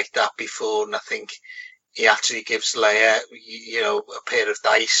anything like that before, and I think he actually gives Leia, a pair of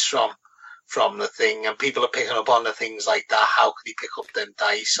dice from the thing, and people are picking up on the things like that. How could he pick up them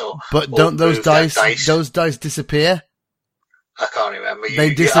dice? But don't those dice disappear? I can't remember.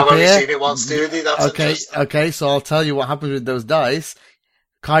 They disappear. I've only seen it once, dude. Okay, so I'll tell you what happens with those dice.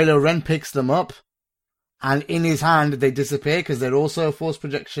 Kylo Ren picks them up, and in his hand they disappear because they're also a force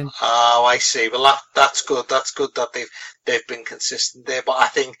projection. Oh, I see. Well, that's good. That's good that they've been consistent there. But I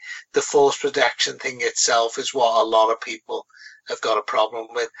think the force projection thing itself is what a lot of people have got a problem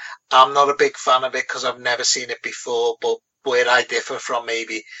with. I'm not a big fan of it because I've never seen it before. But where I differ from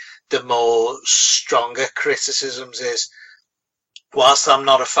maybe the more stronger criticisms is, whilst I'm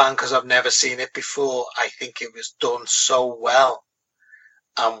not a fan because I've never seen it before, I think it was done so well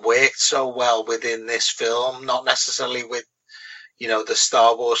and worked so well within this film, not necessarily with, the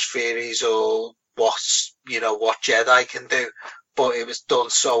Star Wars theories or what Jedi can do, but it was done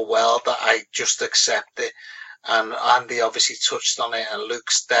so well that I just accept it. And Andy obviously touched on it, and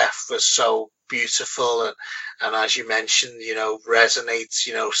Luke's death was so beautiful, and as you mentioned, resonates,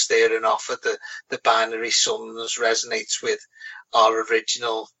 staring off at the binary suns resonates with our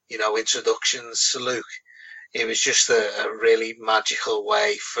original, introductions to Luke. It was just a really magical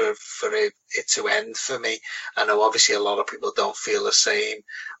way for it to end for me. I know obviously a lot of people don't feel the same.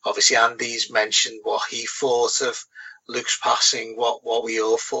 Obviously Andy's mentioned what he thought of Luke's passing. What were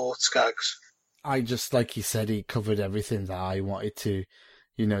your thoughts, Gags? I just, like he said, he covered everything that I wanted to,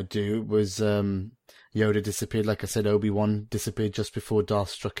 do. Was Yoda disappeared. Like I said, Obi-Wan disappeared just before Darth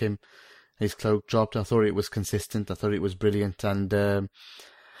struck him. His cloak dropped. I thought it was consistent. I thought it was brilliant. And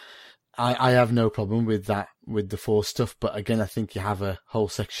I have no problem with that, with the Force stuff. But again, I think you have a whole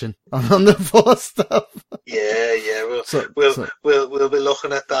section on the Force stuff. Yeah. We'll be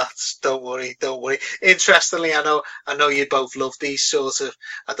looking at that. Don't worry. Interestingly, I know you both love these sort of,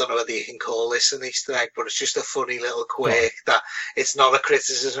 I don't know whether you can call this an Easter egg, but it's just a funny little quirk that it's not a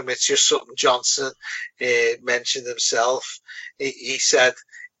criticism. It's just something Johnson mentioned himself. He said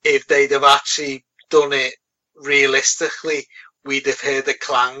if they'd have actually done it realistically, we'd have heard a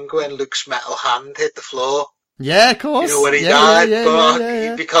clang when Luke's metal hand hit the floor. Yeah, of course. When he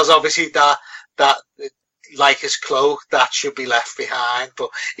died, because obviously that like his cloak, that should be left behind. But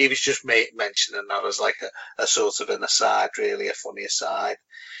he was just mentioning that as like a sort of an aside, really, a funny aside.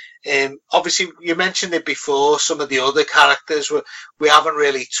 Obviously, you mentioned it before. Some of the other characters we haven't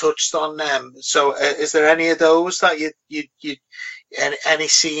really touched on them. So, is there any of those that you any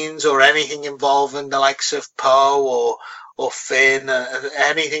scenes or anything involving the likes of Poe or Finn,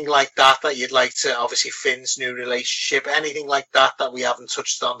 anything like that you'd like to, obviously Finn's new relationship, anything like that we haven't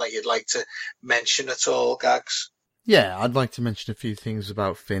touched on that you'd like to mention at all, Gags? Yeah, I'd like to mention a few things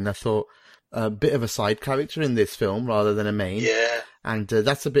about Finn. I thought a bit of a side character in this film rather than a main. Yeah. And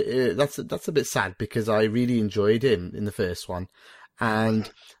that's a bit that's a bit sad because I really enjoyed him in the first one. And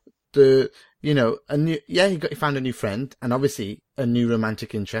he found a new friend and obviously a new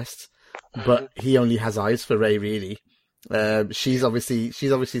romantic interest, but he only has eyes for Rey, really. She's obviously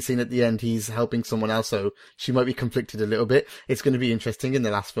seen at the end he's helping someone else, so she might be conflicted a little bit. It's going to be interesting in the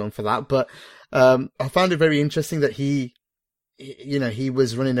last film for that, but I found it very interesting that he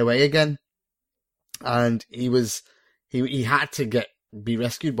was running away again, and he had to be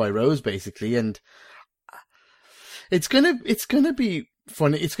rescued by Rose basically, and it's gonna be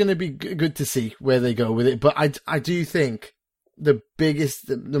fun. It's gonna be good to see where they go with it, but I do think the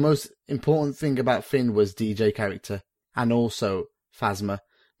most important thing about Finn was DJ character. And also Phasma,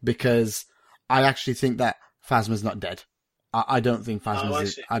 because I actually think that Phasma's not dead. I don't think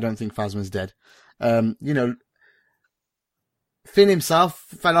Phasma's dead. Finn himself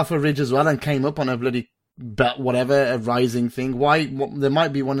fell off a ridge as well and came up on a bloody a rising thing. Why? There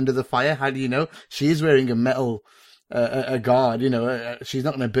might be one under the fire. How do you know? She is wearing a metal a guard. She's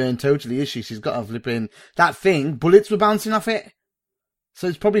not going to burn totally, is she? She's got a flipping that thing. Bullets were bouncing off it, so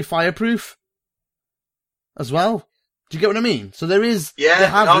it's probably fireproof as well. Do you get what I mean? So there is...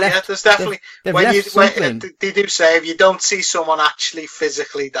 there's definitely... They do say if you don't see someone actually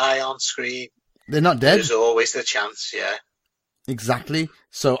physically die on screen, they're not dead. There's always the chance, yeah. Exactly.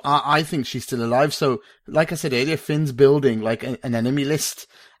 So I think she's still alive. So, like I said earlier, Finn's building like an enemy list,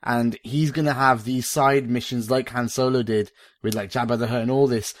 and he's going to have these side missions like Han Solo did with like Jabba the Hutt and all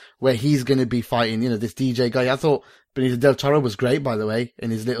this, where he's going to be fighting, this DJ guy. I thought Benicio del Toro was great, by the way, in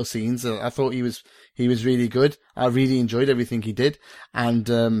his little scenes. I thought he was really good. I really enjoyed everything he did.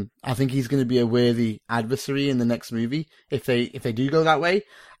 And, I think he's going to be a worthy adversary in the next movie if they do go that way.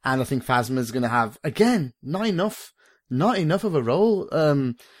 And I think Phasma's going to have, again, not enough of a role.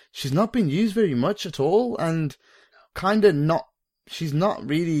 She's not been used very much at all, and she's not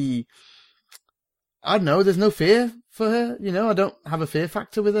really, I don't know, there's no fear for her, you know, I don't have a fear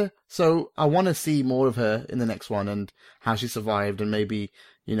factor with her. So I want to see more of her in the next one and how she survived and maybe,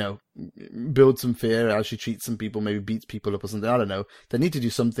 you know, build some fear, how she treats some people, maybe beats people up or something. I don't know. They need to do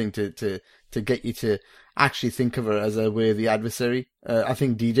something to get you to actually think of her as a worthy adversary. I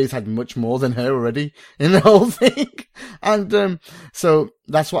think DJ's had much more than her already in the whole thing. And, so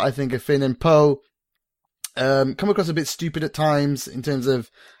that's what I think of Finn. And Poe, come across a bit stupid at times in terms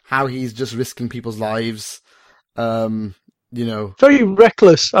of how he's just risking people's lives. You know, very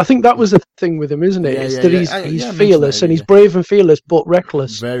reckless. I think that was the thing with him, isn't it? Yeah, it's yeah, that yeah. he's fearless and he's brave and fearless, but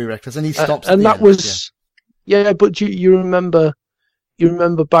reckless. Very reckless, and he stops. And that was, yeah. But you remember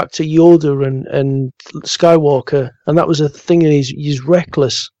back to Yoda and Skywalker, and that was a thing. And he's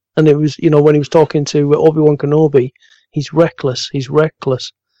reckless, and it was, you know, when he was talking to Obi-Wan Kenobi, he's reckless.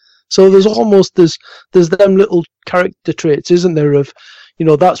 So there's them little character traits, isn't there? Of, you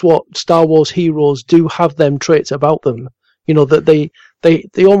know, that's what Star Wars heroes do have, them traits about them. You know, that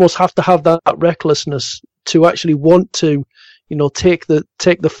they almost have to have that recklessness to actually want to, you know, take the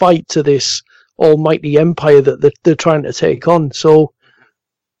fight to this almighty empire that they're trying to take on. So,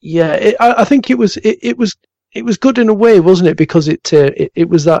 yeah, I think it was good in a way, wasn't it? Because it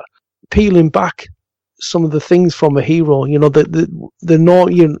was that peeling back some of the things from a hero. You know, the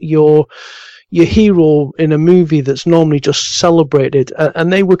not your hero in a movie that's normally just celebrated,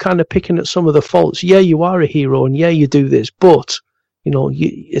 and they were kind of picking at some of the faults. Yeah, you are a hero, and yeah, you do this, but, you know,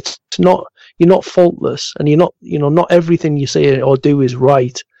 you're not faultless, and you're not, you know, not everything you say or do is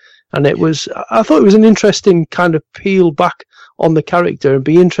right. And I thought it was an interesting kind of peel back on the character, and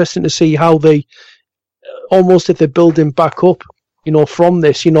be interesting to see how they, almost if they're building back up, you know, from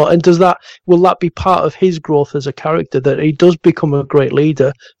this, you know, and will that be part of his growth as a character, that he does become a great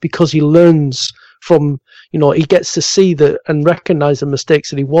leader because he learns from, you know, he gets to see that and recognize the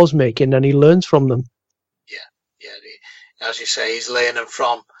mistakes that he was making, and he learns from them. Yeah. As you say, he's learning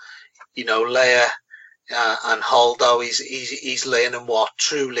from, you know, Leia and Holdo. He's learning what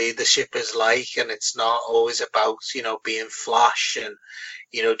true leadership is like, and it's not always about, you know, being flash and,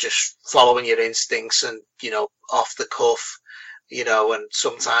 you know, just following your instincts and, you know, off the cuff. You know, and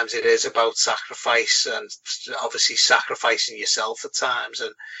sometimes it is about sacrifice, and obviously sacrificing yourself at times.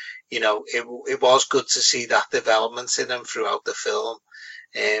 And, you know, it was good to see that development in him throughout the film.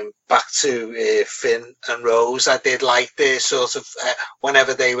 Back to Finn and Rose, I did like their sort of,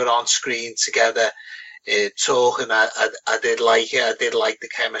 whenever they were on screen together, talking, I did like it. I did like the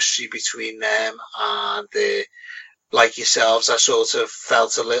chemistry between them, and like yourselves, I sort of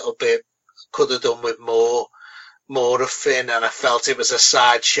felt a little bit could have done with more of Finn, and I felt it was a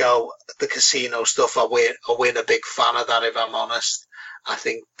sideshow. The casino stuff, I weren't a big fan of that, if I'm honest. I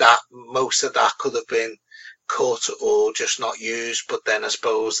think that most of that could have been cut or just not used, but then I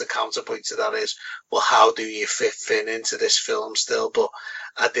suppose the counterpoint to that is, well, how do you fit Finn into this film still? But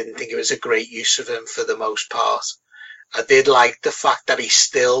I didn't think it was a great use of him for the most part. I did like the fact that he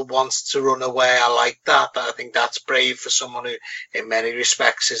still wants to run away. I like that. I think that's brave for someone who, in many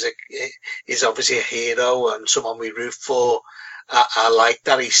respects, is obviously a hero and someone we root for. I like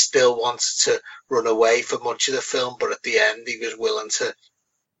that he still wanted to run away for much of the film, but at the end he was willing to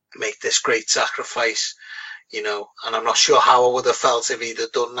make this great sacrifice, you know. And I'm not sure how I would have felt if he'd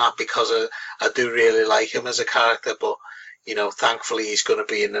have done that, because I do really like him as a character, but, you know, thankfully he's going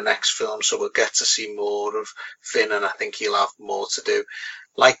to be in the next film, so we'll get to see more of Finn, and I think he'll have more to do.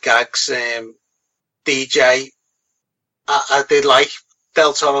 Like Gags, DJ, I did like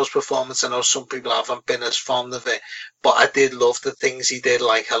Del Toro's performance. I know some people haven't been as fond of it, but I did love the things he did.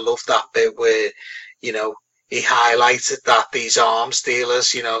 Like, I loved that bit where, you know, he highlighted that these arms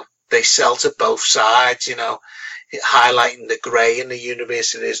dealers, you know, they sell to both sides, you know, highlighting the grey in the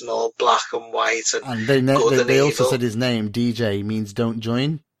universe. It isn't all black and white and they also said his name, DJ, means don't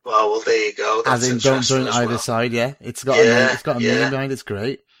join. Well, there you go. That's as in don't join either side. Yeah, it's got a name, it's got a meaning behind it. It's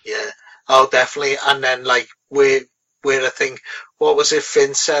great. Yeah. Oh, definitely. And then, like, where I think, what was it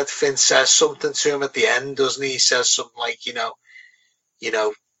Finn said? Finn says something to him at the end, doesn't he? He says something like, you know,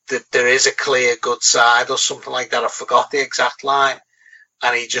 that there is a clear good side or something like that. I forgot the exact line.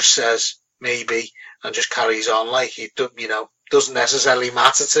 And he just says, maybe, and just carries on like he, you know, doesn't necessarily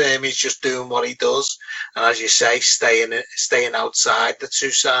matter to him. He's just doing what he does. And as you say, staying outside the two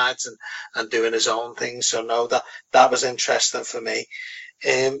sides and doing his own thing. So no, that was interesting for me.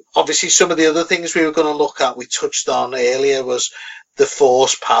 Obviously some of the other things we were going to look at, we touched on earlier, was the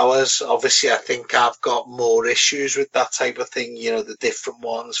force powers. Obviously I think I've got more issues with that type of thing, you know, the different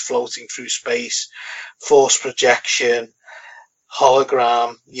ones, floating through space, force projection,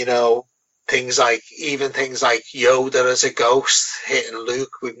 hologram, you know, things like Yoda as a ghost hitting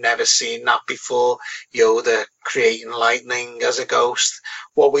Luke. We've never seen that before. Yoda creating lightning as a ghost.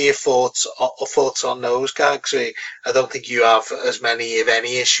 What were your thoughts on those gags? I don't think you have as many, if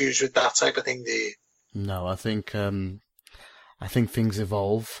any, issues with that type of thing, do you? No, I think things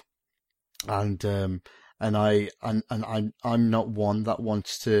evolve, and I'm not one that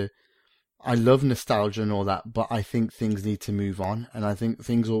wants to. I love nostalgia and all that, but I think things need to move on, and I think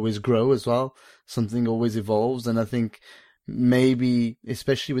things always grow as well. Something always evolves, and I think maybe,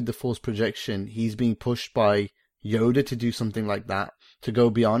 especially with the Force projection, he's being pushed by Yoda to do something like that, to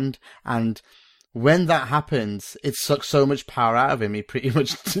go beyond. And when that happens, it sucks so much power out of him. He pretty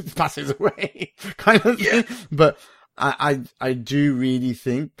much passes away, kind of thing. But I do really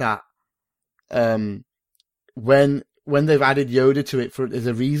think that when they've added Yoda to it, there's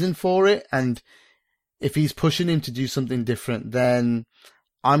a reason for it, and if he's pushing him to do something different, then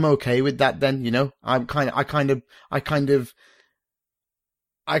I'm okay with that. Then, you know, I kind of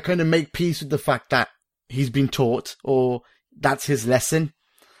make peace with the fact that he's been taught, or that's his lesson,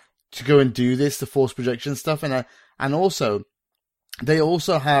 to go and do this, the Force projection stuff, and also they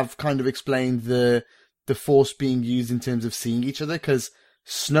also have kind of explained the Force being used in terms of seeing each other, because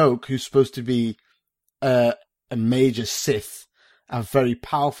Snoke, who's supposed to be a major Sith, a very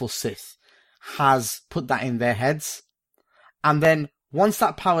powerful Sith, has put that in their heads. And then once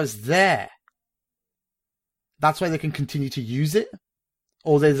that power's there, that's why they can continue to use it.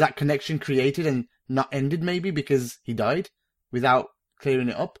 Or there's that connection created and not ended, maybe because he died, without clearing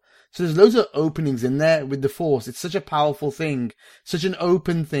it up. So there's loads of openings in there with the Force. It's such a powerful thing, such an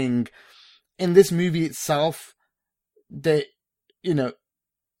open thing. In this movie itself,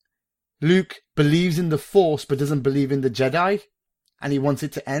 Luke believes in the Force but doesn't believe in the Jedi, and he wants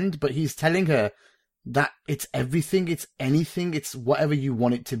it to end, but he's telling her that it's everything, it's anything, it's whatever you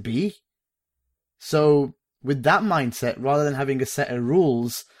want it to be. So with that mindset, rather than having a set of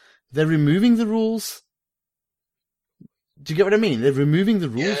rules, they're removing the rules. Do you get what I mean? They're removing the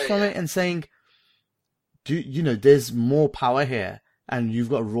rules from it and saying, there's more power here, and you've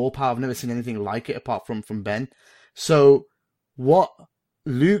got raw power. I've never seen anything like it apart from Ben. So what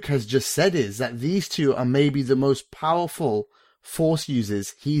Luke has just said is that these two are maybe the most powerful Force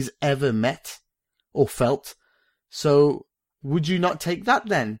users he's ever met or felt. So would you not take that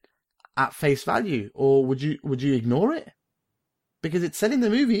then at face value, or would you ignore it? Because it's said in the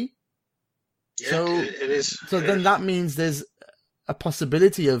movie. Yeah, so it is. So then that means there's a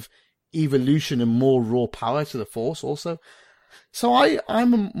possibility of evolution and more raw power to the Force also. So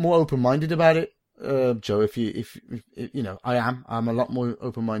I'm more open-minded about it. Joe, if I'm a lot more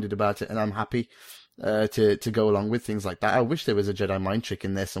open-minded about it, and I'm happy to go along with things like that. I wish there was a Jedi mind trick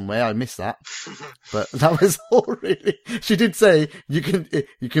in there somewhere. I missed that, but that was all really. She did say you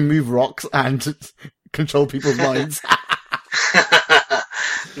can move rocks and control people's minds.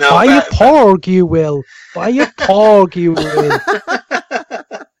 No, buy a Porg, you will. Buy a Porg, you will.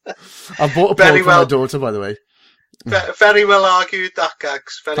 I bought a Porg for my daughter, by the way. Very well argued, that,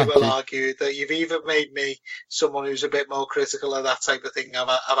 Gags. Very Thank well you. argued. That you've even made me someone who's a bit more critical of that type of thing.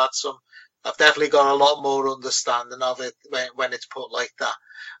 I've definitely got a lot more understanding of it when it's put like that.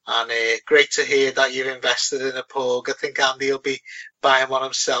 And great to hear that you've invested in a Porg. I think Andy will be buying one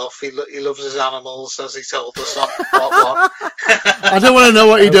himself. He loves his animals, as he told us on Part 1. I don't want to know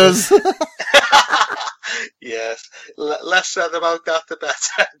what he does. Yes, less said about that, the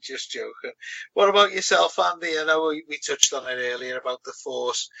better. Just joking. What about yourself, Andy? I know we touched on it earlier about the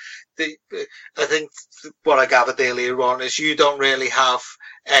Force. I think what I gathered earlier on is you don't really have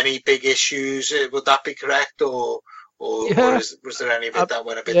any big issues. Would that be correct, or was there any bit that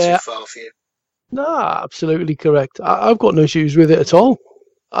went a bit too far for you? No, absolutely correct. I've got no issues with it at all,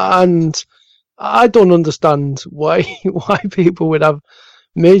 and I don't understand why people would have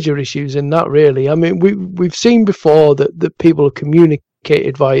major issues in that, really. I mean, we've seen before that people have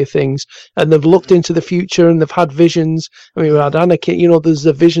communicated via things, and they've looked into the future, and they've had visions. I mean, we had Anakin, there's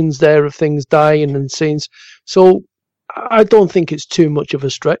the visions there of things dying and scenes. So I don't think it's too much of a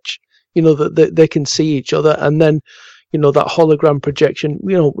stretch, that they can see each other, and then, that hologram projection,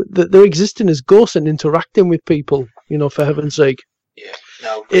 they're existing as ghosts and interacting with people, for heaven's sake. Yeah,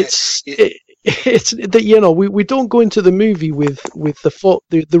 no, it's that we don't go into the movie with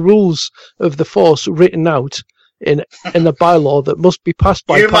the rules of the Force written out in a bylaw that must be passed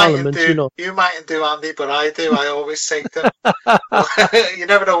by Parliament. You mightn't do, Andy, but I do. I always take them. You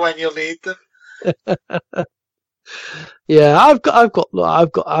never know when you'll need them. Yeah, I've got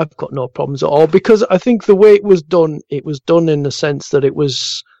no problems at all, because I think the way it was done in the sense that it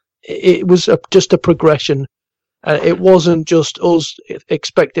was just a progression It wasn't just us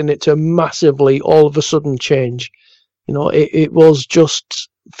expecting it to massively all of a sudden change. You know, it was just,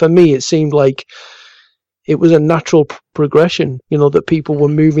 for me, it seemed like it was a natural progression, you know, that people were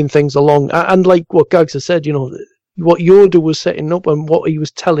moving things along. And like what Gags has said, you know, what Yoda was setting up and what he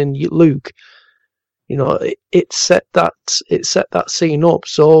was telling Luke, you know, it set that scene up.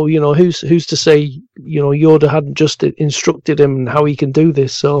 So, you know, who's to say, you know, Yoda hadn't just instructed him how he can do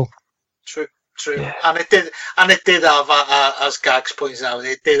this. So True. Yeah. And it did have, as Gags points out,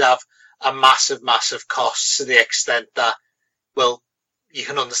 it did have a massive cost, to the extent that, well, you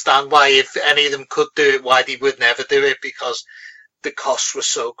can understand why, if any of them could do it, why they would never do it, because the costs were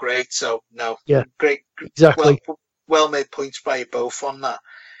so great. So no, yeah, great, exactly. Well made points by you both on that.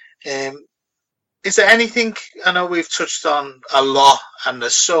 Is there anything, I know we've touched on a lot and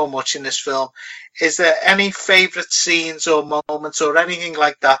there's so much in this film, is there any favourite scenes or moments or anything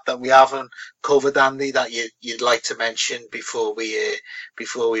like that we haven't covered, Andy, that you'd like to mention before we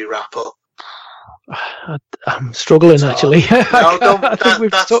wrap up? I'm struggling, actually. No, that's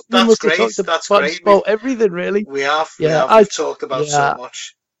great. That's great. About everything, really. We've talked about so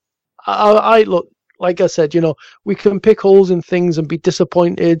much. I look, like I said, you know, we can pick holes in things and be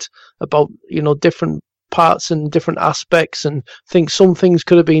disappointed about, you know, different parts and different aspects, and think some things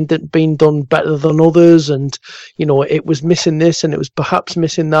could have been done better than others, and, you know, it was missing this and it was perhaps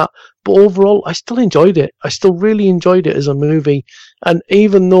missing that. But overall, I still enjoyed it. I still really enjoyed it as a movie. And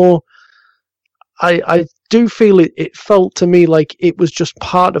even though I do feel it felt to me like it was just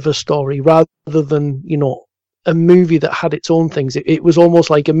part of a story rather than, you know, a movie that had its own things. It was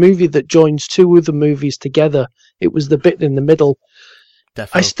almost like a movie that joins two other movies together. It was the bit in the middle.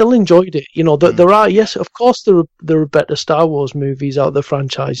 Definitely. I still enjoyed it. You know, there are, yes, of course, there are better Star Wars movies out of the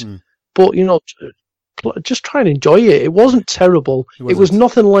franchise, but, you know, just try and enjoy it. It wasn't terrible. It was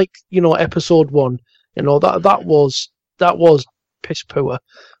nothing like, you know, Episode 1. You know, that was piss poor.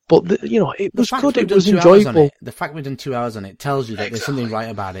 But, you know, it was good. It was enjoyable. The fact we've done 2 hours on it tells you that there's something right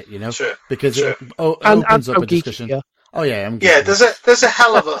about it, you know? True. Because it opens up a discussion. Yeah. Oh, yeah. There's a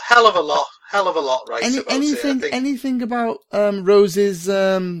hell of a lot right about anything, it, anything about Rose's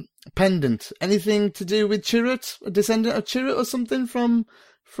pendant? Anything to do with Chirrut? A descendant of Chirrut or something from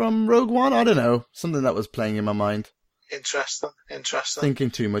Rogue One? I don't know. Something that was playing in my mind. Interesting.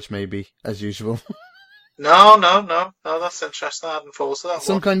 Thinking too much, maybe, as usual. No, that's interesting. I hadn't thought of that.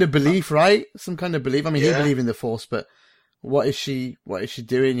 Some kind of belief, right? Some kind of belief. I mean, he believed in the Force, but what is she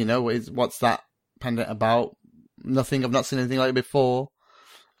doing? You know, what's that pendant about? Nothing. I've not seen anything like it before.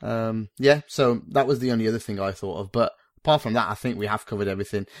 So that was the only other thing I thought of. But apart from that, I think we have covered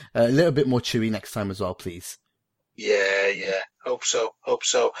everything. A little bit more Chewie next time as well, please. Yeah. Hope so.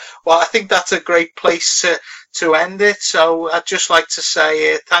 Well, I think that's a great place to end it. So I'd just like to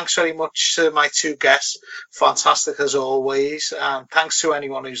say thanks very much to my two guests. Fantastic as always. And thanks to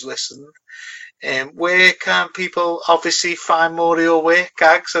anyone who's listened. Where can people obviously find more of your work,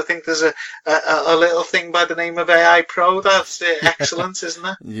 Gags? I think there's a little thing by the name of AI Pro. That's excellent, isn't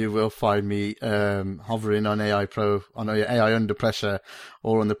it? You will find me hovering on AI Pro, on AI Under Pressure,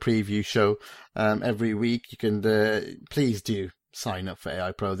 or on the preview show every week. You can please do sign up for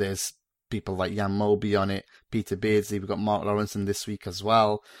AI Pro. There's people like Jan Moby on it, Peter Beardsley. We've got Mark Lawrenson this week as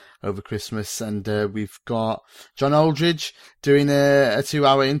well over Christmas, and we've got John Aldridge doing a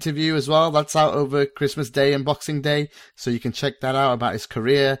 2-hour interview as well. That's out over Christmas Day and Boxing Day, so you can check that out about his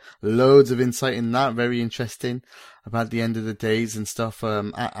career. Loads of insight in that, very interesting, about the end of the days and stuff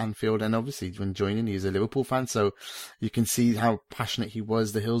at Anfield. And obviously when joining, he's a Liverpool fan, so you can see how passionate he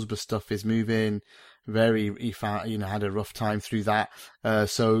was. The Hillsborough stuff is moving. He found, had a rough time through that.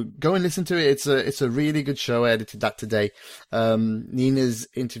 So go and listen to it. It's a really good show. I edited that today. Nina's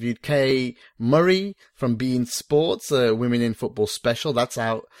interviewed Kay Murray from beIN Sports, Women in Football special. That's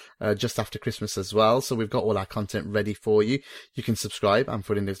out, just after Christmas as well. So we've got all our content ready for you. You can subscribe,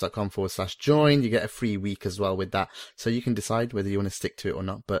 amfootindex.com/join. You get a free week as well with that. So you can decide whether you want to stick to it or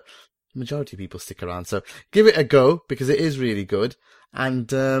not. But the majority of people stick around. So give it a go because it is really good.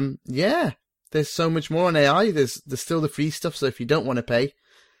 And, there's so much more on AI. There's still the free stuff. So if you don't want to pay,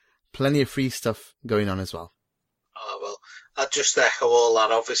 plenty of free stuff going on as well. Oh, well, I just echo all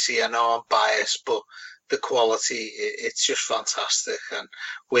that. Obviously, I know I'm biased, but the quality, it's just fantastic. And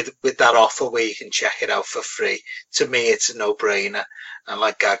with that offer where you can check it out for free, to me, it's a no-brainer. And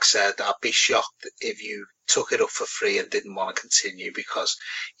like Gag said, I'd be shocked if you took it up for free and didn't want to continue because,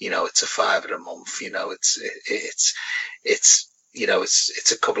 it's a $5 a month.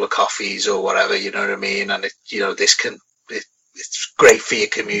 It's a couple of coffees or whatever, you know what I mean? And it's great for your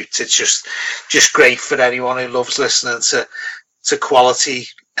commute. It's just great for anyone who loves listening to quality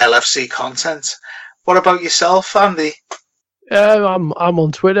LFC content. What about yourself, Andy? I'm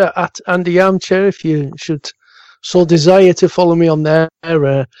on Twitter at Andy Armchair. If you should so desire to follow me on there.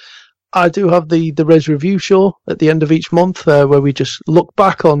 I do have the Res Review show at the end of each month where we just look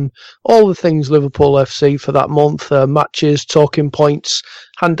back on all the things Liverpool FC for that month, matches, talking points,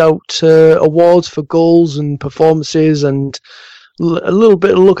 hand out awards for goals and performances, and a little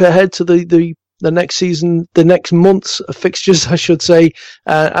bit of look ahead to the next season, the next month's fixtures, I should say,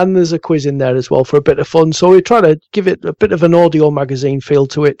 and there's a quiz in there as well for a bit of fun. So we try to give it a bit of an audio magazine feel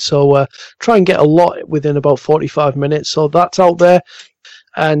to it. So try and get a lot within about 45 minutes. So that's out there.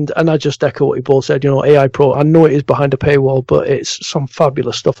 And I just echo what you both said, AI Pro, I know it is behind a paywall, but it's some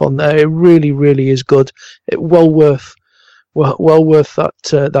fabulous stuff on there. It really, really is good. It well worth that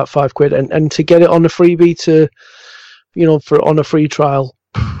 £5. And to get it on a freebie on a free trial,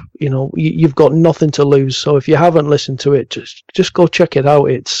 you've got nothing to lose. So if you haven't listened to it, just go check it out.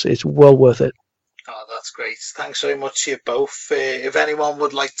 It's well worth it. Oh, that's great. Thanks very much to you both. If anyone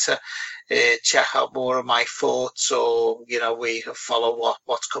would like to check out more of my thoughts, or we follow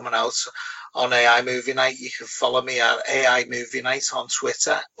what's coming out on AI Movie Night, you can follow me at AI Movie Night on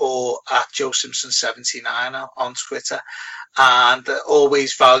Twitter, or at Joe Simpson 79 on Twitter. And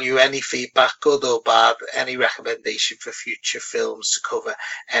always value any feedback, good or bad, any recommendation for future films to cover,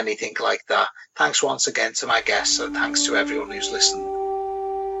 anything like that. Thanks once again to my guests, and thanks to everyone who's listened.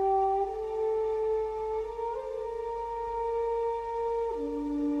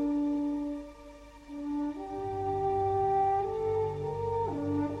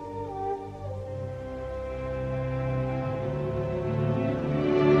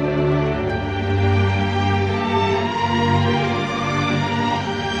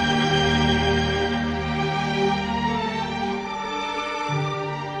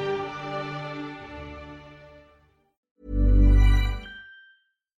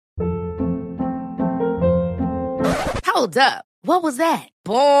 Hold up. What was that?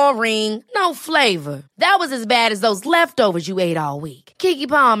 Boring. No flavor. That was as bad as those leftovers you ate all week. Keke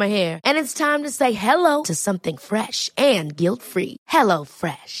Palmer here, and it's time to say hello to something fresh and guilt-free. Hello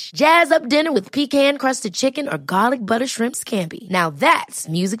Fresh. Jazz up dinner with pecan-crusted chicken or garlic butter shrimp scampi. Now that's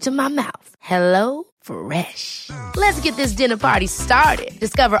music to my mouth. Hello Fresh. Let's get this dinner party started.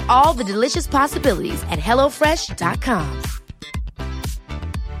 Discover all the delicious possibilities at HelloFresh.com.